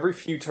timer, every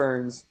few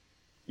turns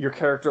your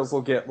characters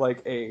will get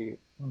like a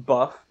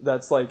buff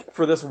that's like,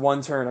 for this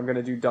one turn I'm going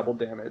to do double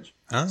damage.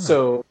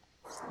 So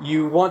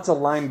you want to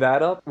line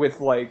that up with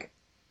like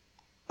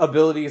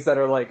abilities that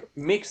are like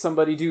make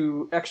somebody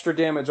do extra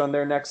damage on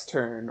their next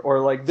turn, or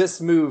like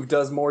this move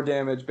does more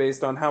damage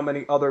based on how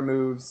many other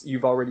moves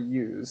you've already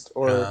used,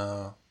 or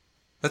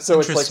that's so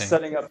it's like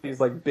setting up these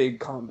like big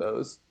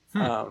combos.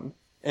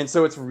 And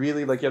so it's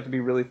really like you have to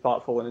be really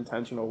thoughtful and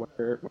intentional when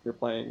you're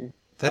playing.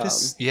 That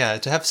is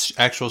to have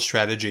actual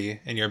strategy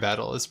in your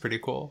battle is pretty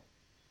cool.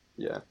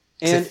 Yeah.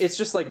 And it's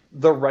just like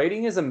the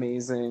writing is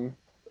amazing.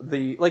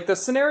 The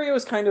scenario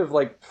is kind of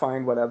like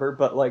fine, whatever,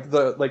 but like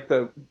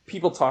the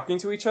people talking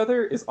to each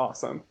other is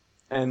awesome,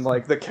 and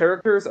like the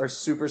characters are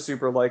super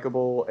super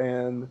likable,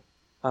 and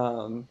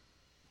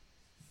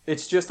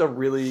it's just a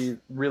really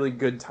really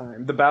good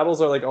time. The battles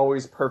are like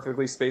always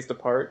perfectly spaced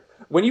apart.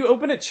 When you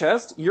open a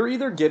chest, you're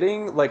either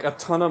getting like a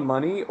ton of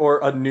money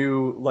or a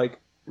new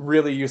like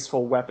really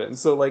useful weapon.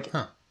 So like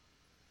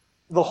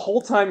the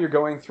whole time you're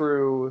going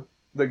through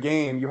the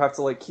game, you have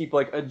to like keep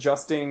like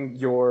adjusting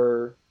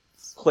your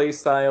play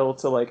style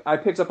to like, I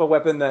picked up a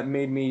weapon that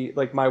made me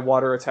like my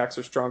water attacks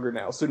are stronger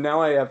now, so now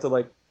I have to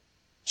like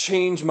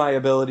change my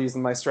abilities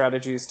and my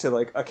strategies to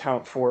like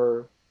account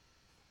for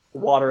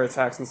water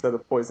attacks instead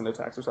of poison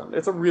attacks or something.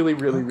 It's a really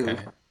really really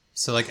fun.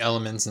 So like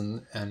elements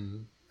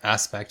and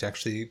aspect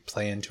actually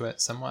play into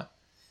it somewhat.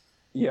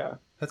 Yeah,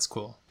 that's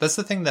cool. That's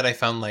the thing that I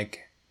found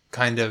like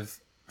kind of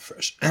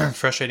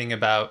frustrating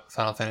about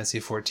Final Fantasy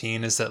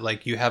XIV, is that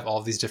like you have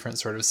all these different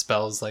sort of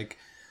spells like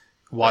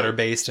water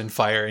based and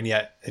fire, and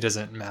yet it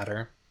doesn't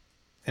matter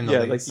in the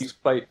least. Like you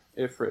fight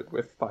Ifrit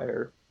with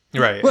fire,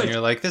 right? And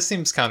you're like, this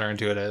seems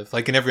counterintuitive.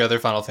 Like in every other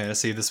Final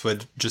Fantasy this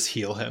would just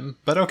heal him,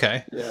 but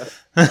okay. Yeah.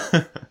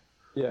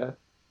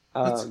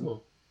 That's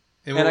cool.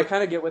 And I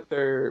kind of get what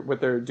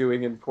they're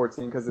doing in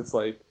 14, because it's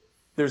like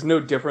there's no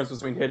difference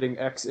between hitting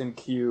X and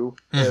Q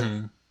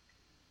if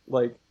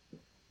like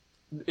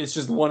it's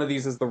just one of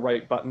these is the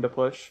right button to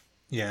push.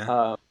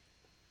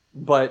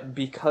 But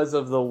because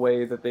of the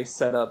way that they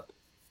set up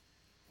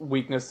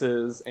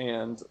weaknesses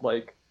and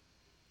like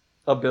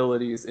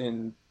abilities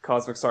in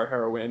Cosmic Star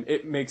Heroine,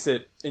 it makes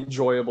it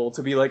enjoyable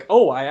to be like,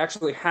 oh, I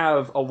actually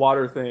have a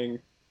water thing.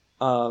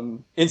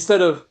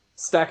 Instead of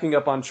stacking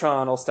up on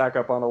Chon, I'll stack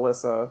up on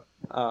Alyssa.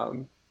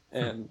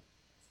 And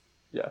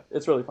yeah,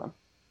 it's really fun.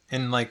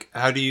 And like,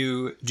 how do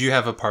you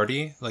have a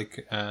party?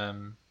 Like,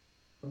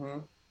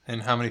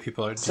 and how many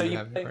people do you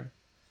have in your party?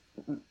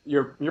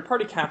 Your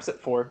party caps at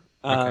 4.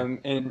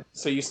 And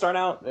so you start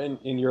out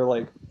and you're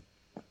like,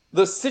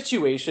 the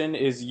situation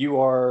is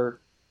you are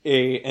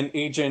an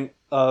agent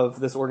of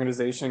this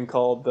organization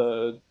called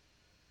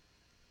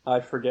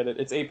I forget it.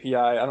 It's API.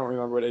 I don't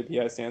remember what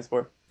API stands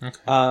for.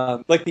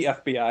 Like the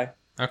FBI.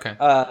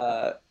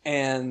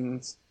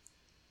 And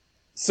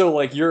so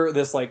like you're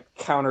this like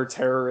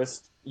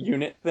counter-terrorist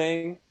unit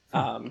thing.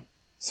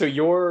 So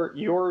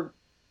you're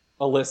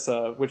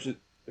Alyssa,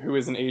 who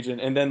is an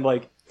agent, and then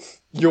like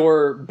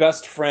your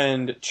best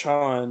friend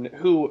Chon,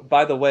 who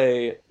by the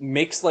way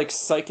makes like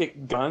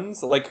psychic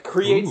guns, like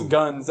creates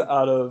guns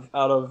out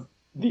of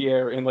the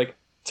air and like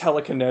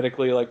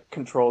telekinetically like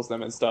controls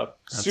them and stuff.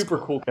 That's super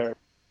cool character.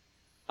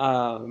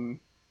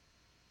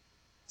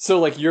 So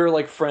like you're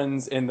like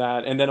friends in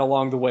that, and then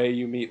along the way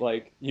you meet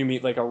like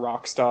a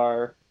rock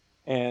star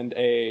and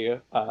a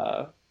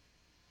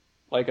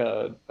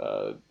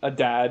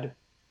dad,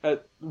 a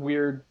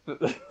weird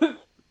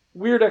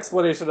weird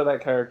explanation of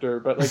that character,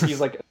 but like he's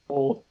like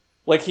old,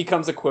 like he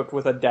comes equipped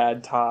with a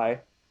dad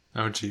tie.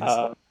 Oh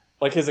jeez.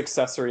 Like his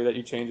accessory that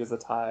you change is a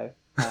tie.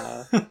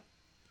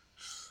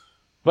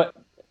 But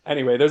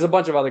anyway, there's a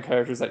bunch of other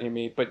characters that you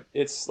meet, but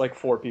it's like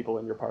 4 people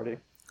in your party.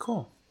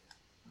 Cool.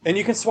 And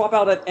you can swap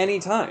out at any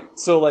time.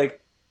 So like,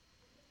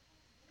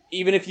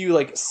 even if you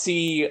like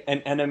see an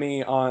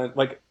enemy on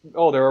like,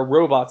 oh, there are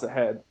robots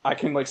ahead, I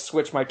can like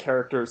switch my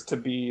characters to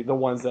be the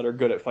ones that are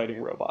good at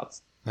fighting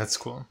robots. That's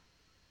cool.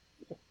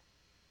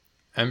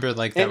 Ember,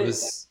 like that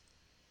was.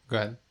 Go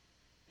ahead.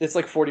 It's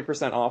like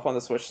 40% off on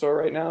the Switch store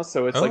right now,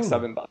 so it's like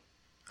 $7.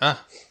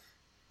 Ah.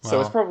 Well. So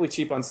it's probably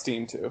cheap on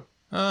Steam too.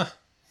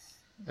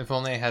 If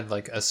only I had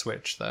like a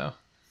Switch though.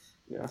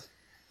 Yeah.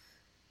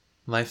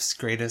 Life's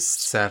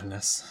greatest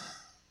sadness.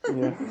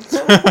 Yeah.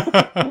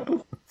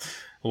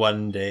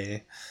 One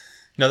day.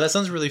 No, that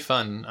sounds really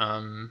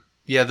fun.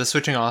 Yeah, the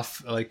switching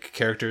off like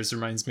characters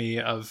reminds me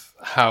of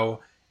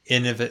how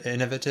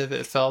innovative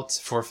it felt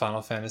for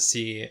Final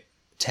Fantasy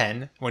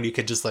X when you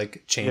could just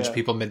like change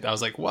people mid. I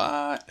was like,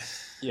 what?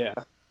 Yeah.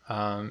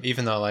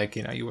 Even though like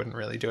you wouldn't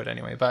really do it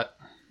anyway, but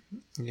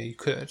yeah, you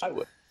could. I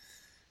would.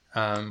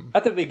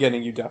 At the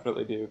beginning, you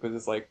definitely do because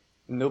it's like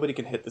nobody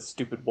can hit the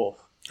stupid wolf.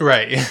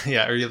 Right.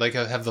 Yeah. Or you like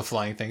have the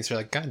flying things. You're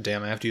like, God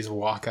damn, I have to use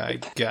walk, I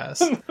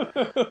guess.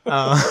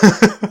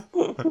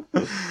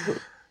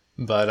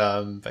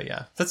 But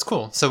yeah, that's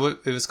cool. So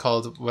it was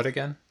called what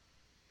again?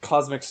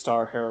 Cosmic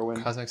Star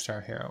Heroine. Cosmic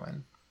Star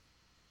Heroine.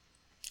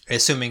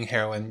 Assuming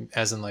heroine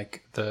as in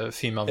like the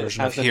female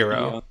version of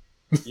hero.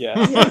 Yeah.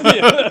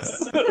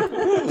 Yes.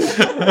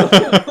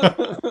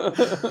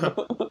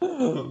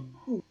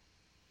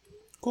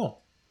 Cool.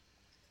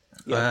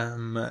 Yeah.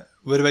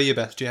 What about you,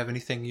 Beth? Do you have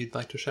anything you'd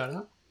like to shout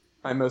out?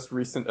 My most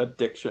recent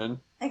addiction.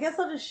 I guess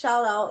I'll just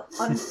shout out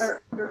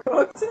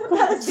Undercooked.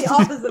 That is the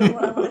opposite of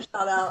what I want to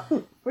shout out,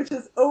 which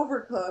is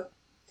Overcooked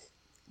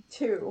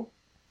 2.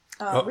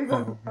 We've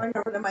been going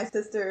over to my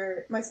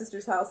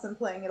sister's house and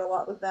playing it a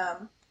lot with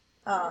them.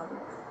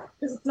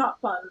 Because it's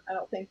not fun, I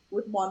don't think,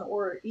 with 1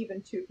 or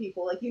even 2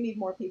 people. Like, you need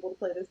more people to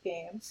play this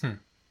game.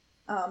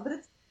 But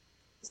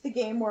it's the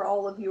game where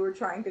all of you are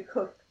trying to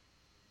cook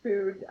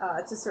food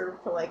to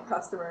serve for like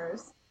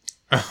customers.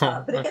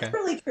 But it gets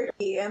really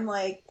tricky, and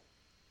like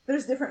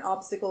there's different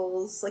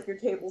obstacles. Like your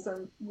tables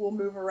will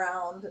move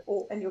around,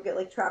 and you'll get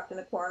like trapped in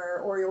a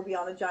corner, or you'll be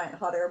on a giant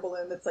hot air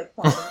balloon that's like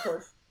climbing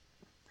towards.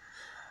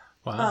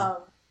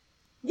 Wow.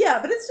 Yeah,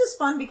 but it's just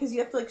fun because you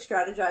have to like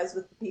strategize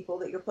with the people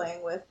that you're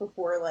playing with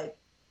before like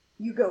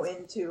you go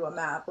into a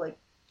map. Like,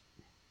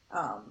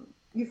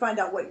 you find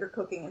out what you're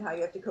cooking and how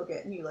you have to cook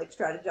it, and you like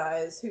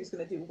strategize who's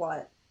going to do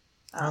what.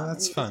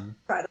 That's fun.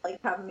 Try to like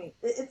have me.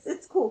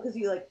 It's cool because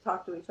you like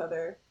talk to each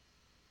other,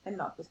 and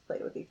not just play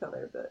with each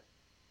other, but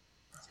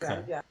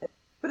strategize. Okay.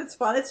 But it's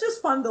fun. It's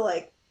just fun to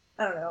like,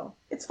 I don't know.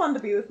 It's fun to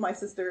be with my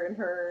sister and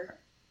her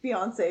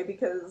fiance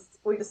because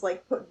we just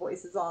like put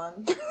voices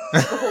on the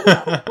whole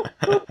time.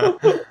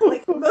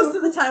 Like most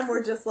of the time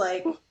we're just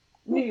like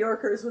New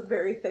Yorkers with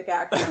very thick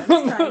accents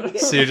trying to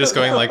get. So you're just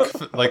going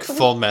like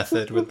full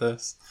method with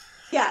this.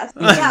 Yes,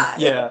 yeah.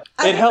 Yeah,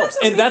 it helps,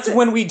 and that's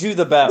when we do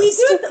the best. We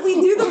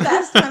do the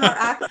best when our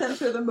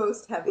accents are the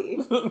most heavy.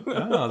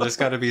 Oh, there's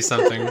got to be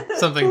something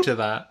to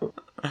that.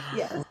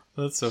 Yes.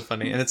 That's so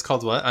funny. And it's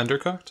called what?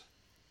 Undercooked?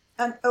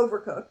 And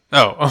Overcooked.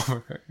 Oh,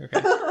 Overcooked. Okay.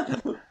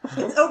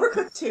 It's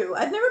Overcooked 2.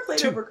 I've never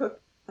played Overcooked.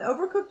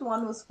 Overcooked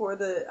 1 was for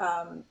the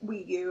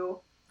Wii U.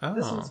 Oh.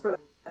 This one's for the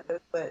Nintendo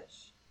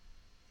Switch.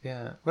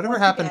 Yeah. Whatever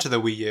happened to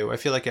the Wii U? I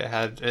feel like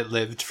it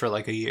lived for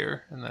like a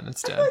year and then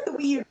it's dead. I feel like the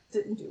Wii U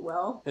didn't do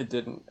well. It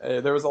didn't.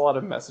 There was a lot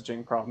of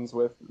messaging problems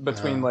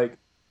between like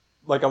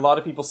a lot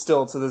of people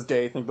still to this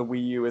day think the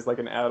Wii U is like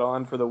an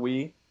add-on for the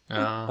Wii.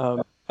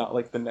 Not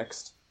like the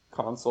next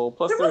console.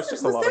 Plus there's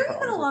just a lot of problems. Was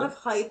there even a lot of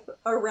hype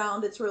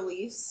around its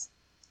release?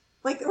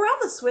 Like around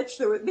the Switch,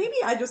 maybe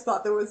I just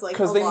thought there was like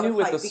a lot of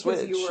hype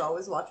because you were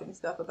always watching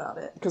stuff about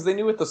it. Because they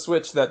knew with the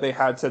Switch that they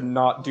had to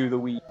not do the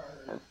Wii.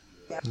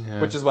 Yeah.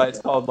 Which is why it's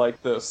called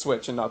like the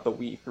Switch and not the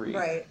Wii 3.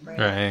 Right.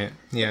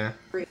 Yeah.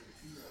 The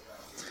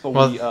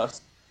Wii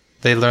Us.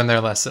 They learned their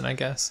lesson, I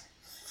guess.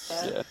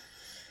 Yeah.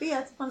 But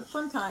yeah, it's a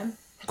fun time.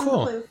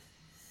 Cool.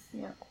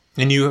 Yeah.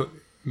 And you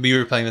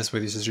were playing this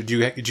with your sister.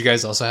 Did you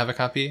guys also have a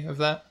copy of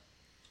that?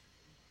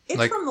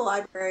 It's from the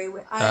library.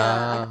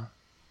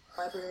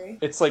 Library.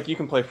 It's like you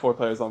can play 4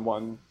 players on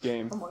one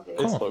game.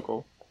 It's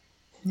local.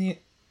 Yeah.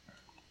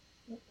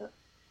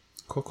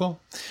 Cool.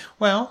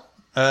 Well,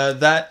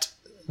 that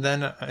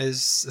then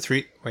is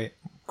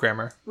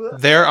grammar.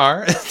 There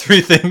are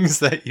 3 things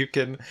that you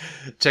can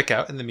check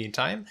out in the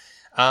meantime.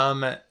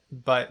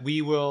 But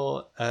we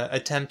will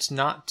attempt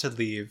not to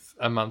leave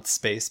a month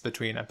space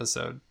between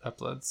episode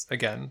uploads.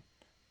 Again,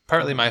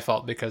 partly my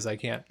fault because I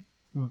can't,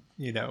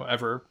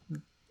 ever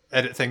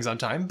edit things on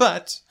time,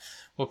 but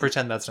we'll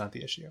pretend that's not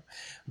the issue.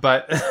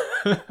 But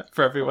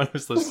for everyone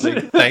who's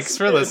listening, thanks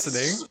for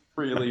listening. It's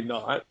really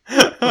not.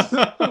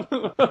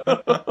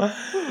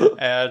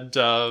 And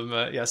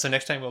so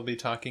next time we'll be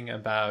talking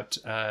about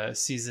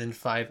season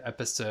 5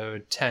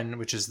 episode 10,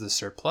 which is The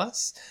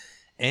Surplus.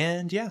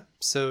 And yeah,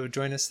 so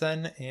join us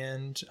then.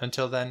 And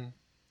until then,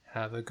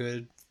 have a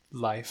good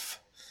life.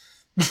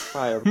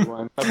 Bye,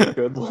 everyone. Have a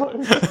good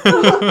life.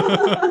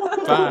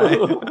 Bye.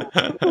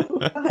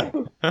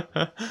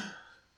 Bye.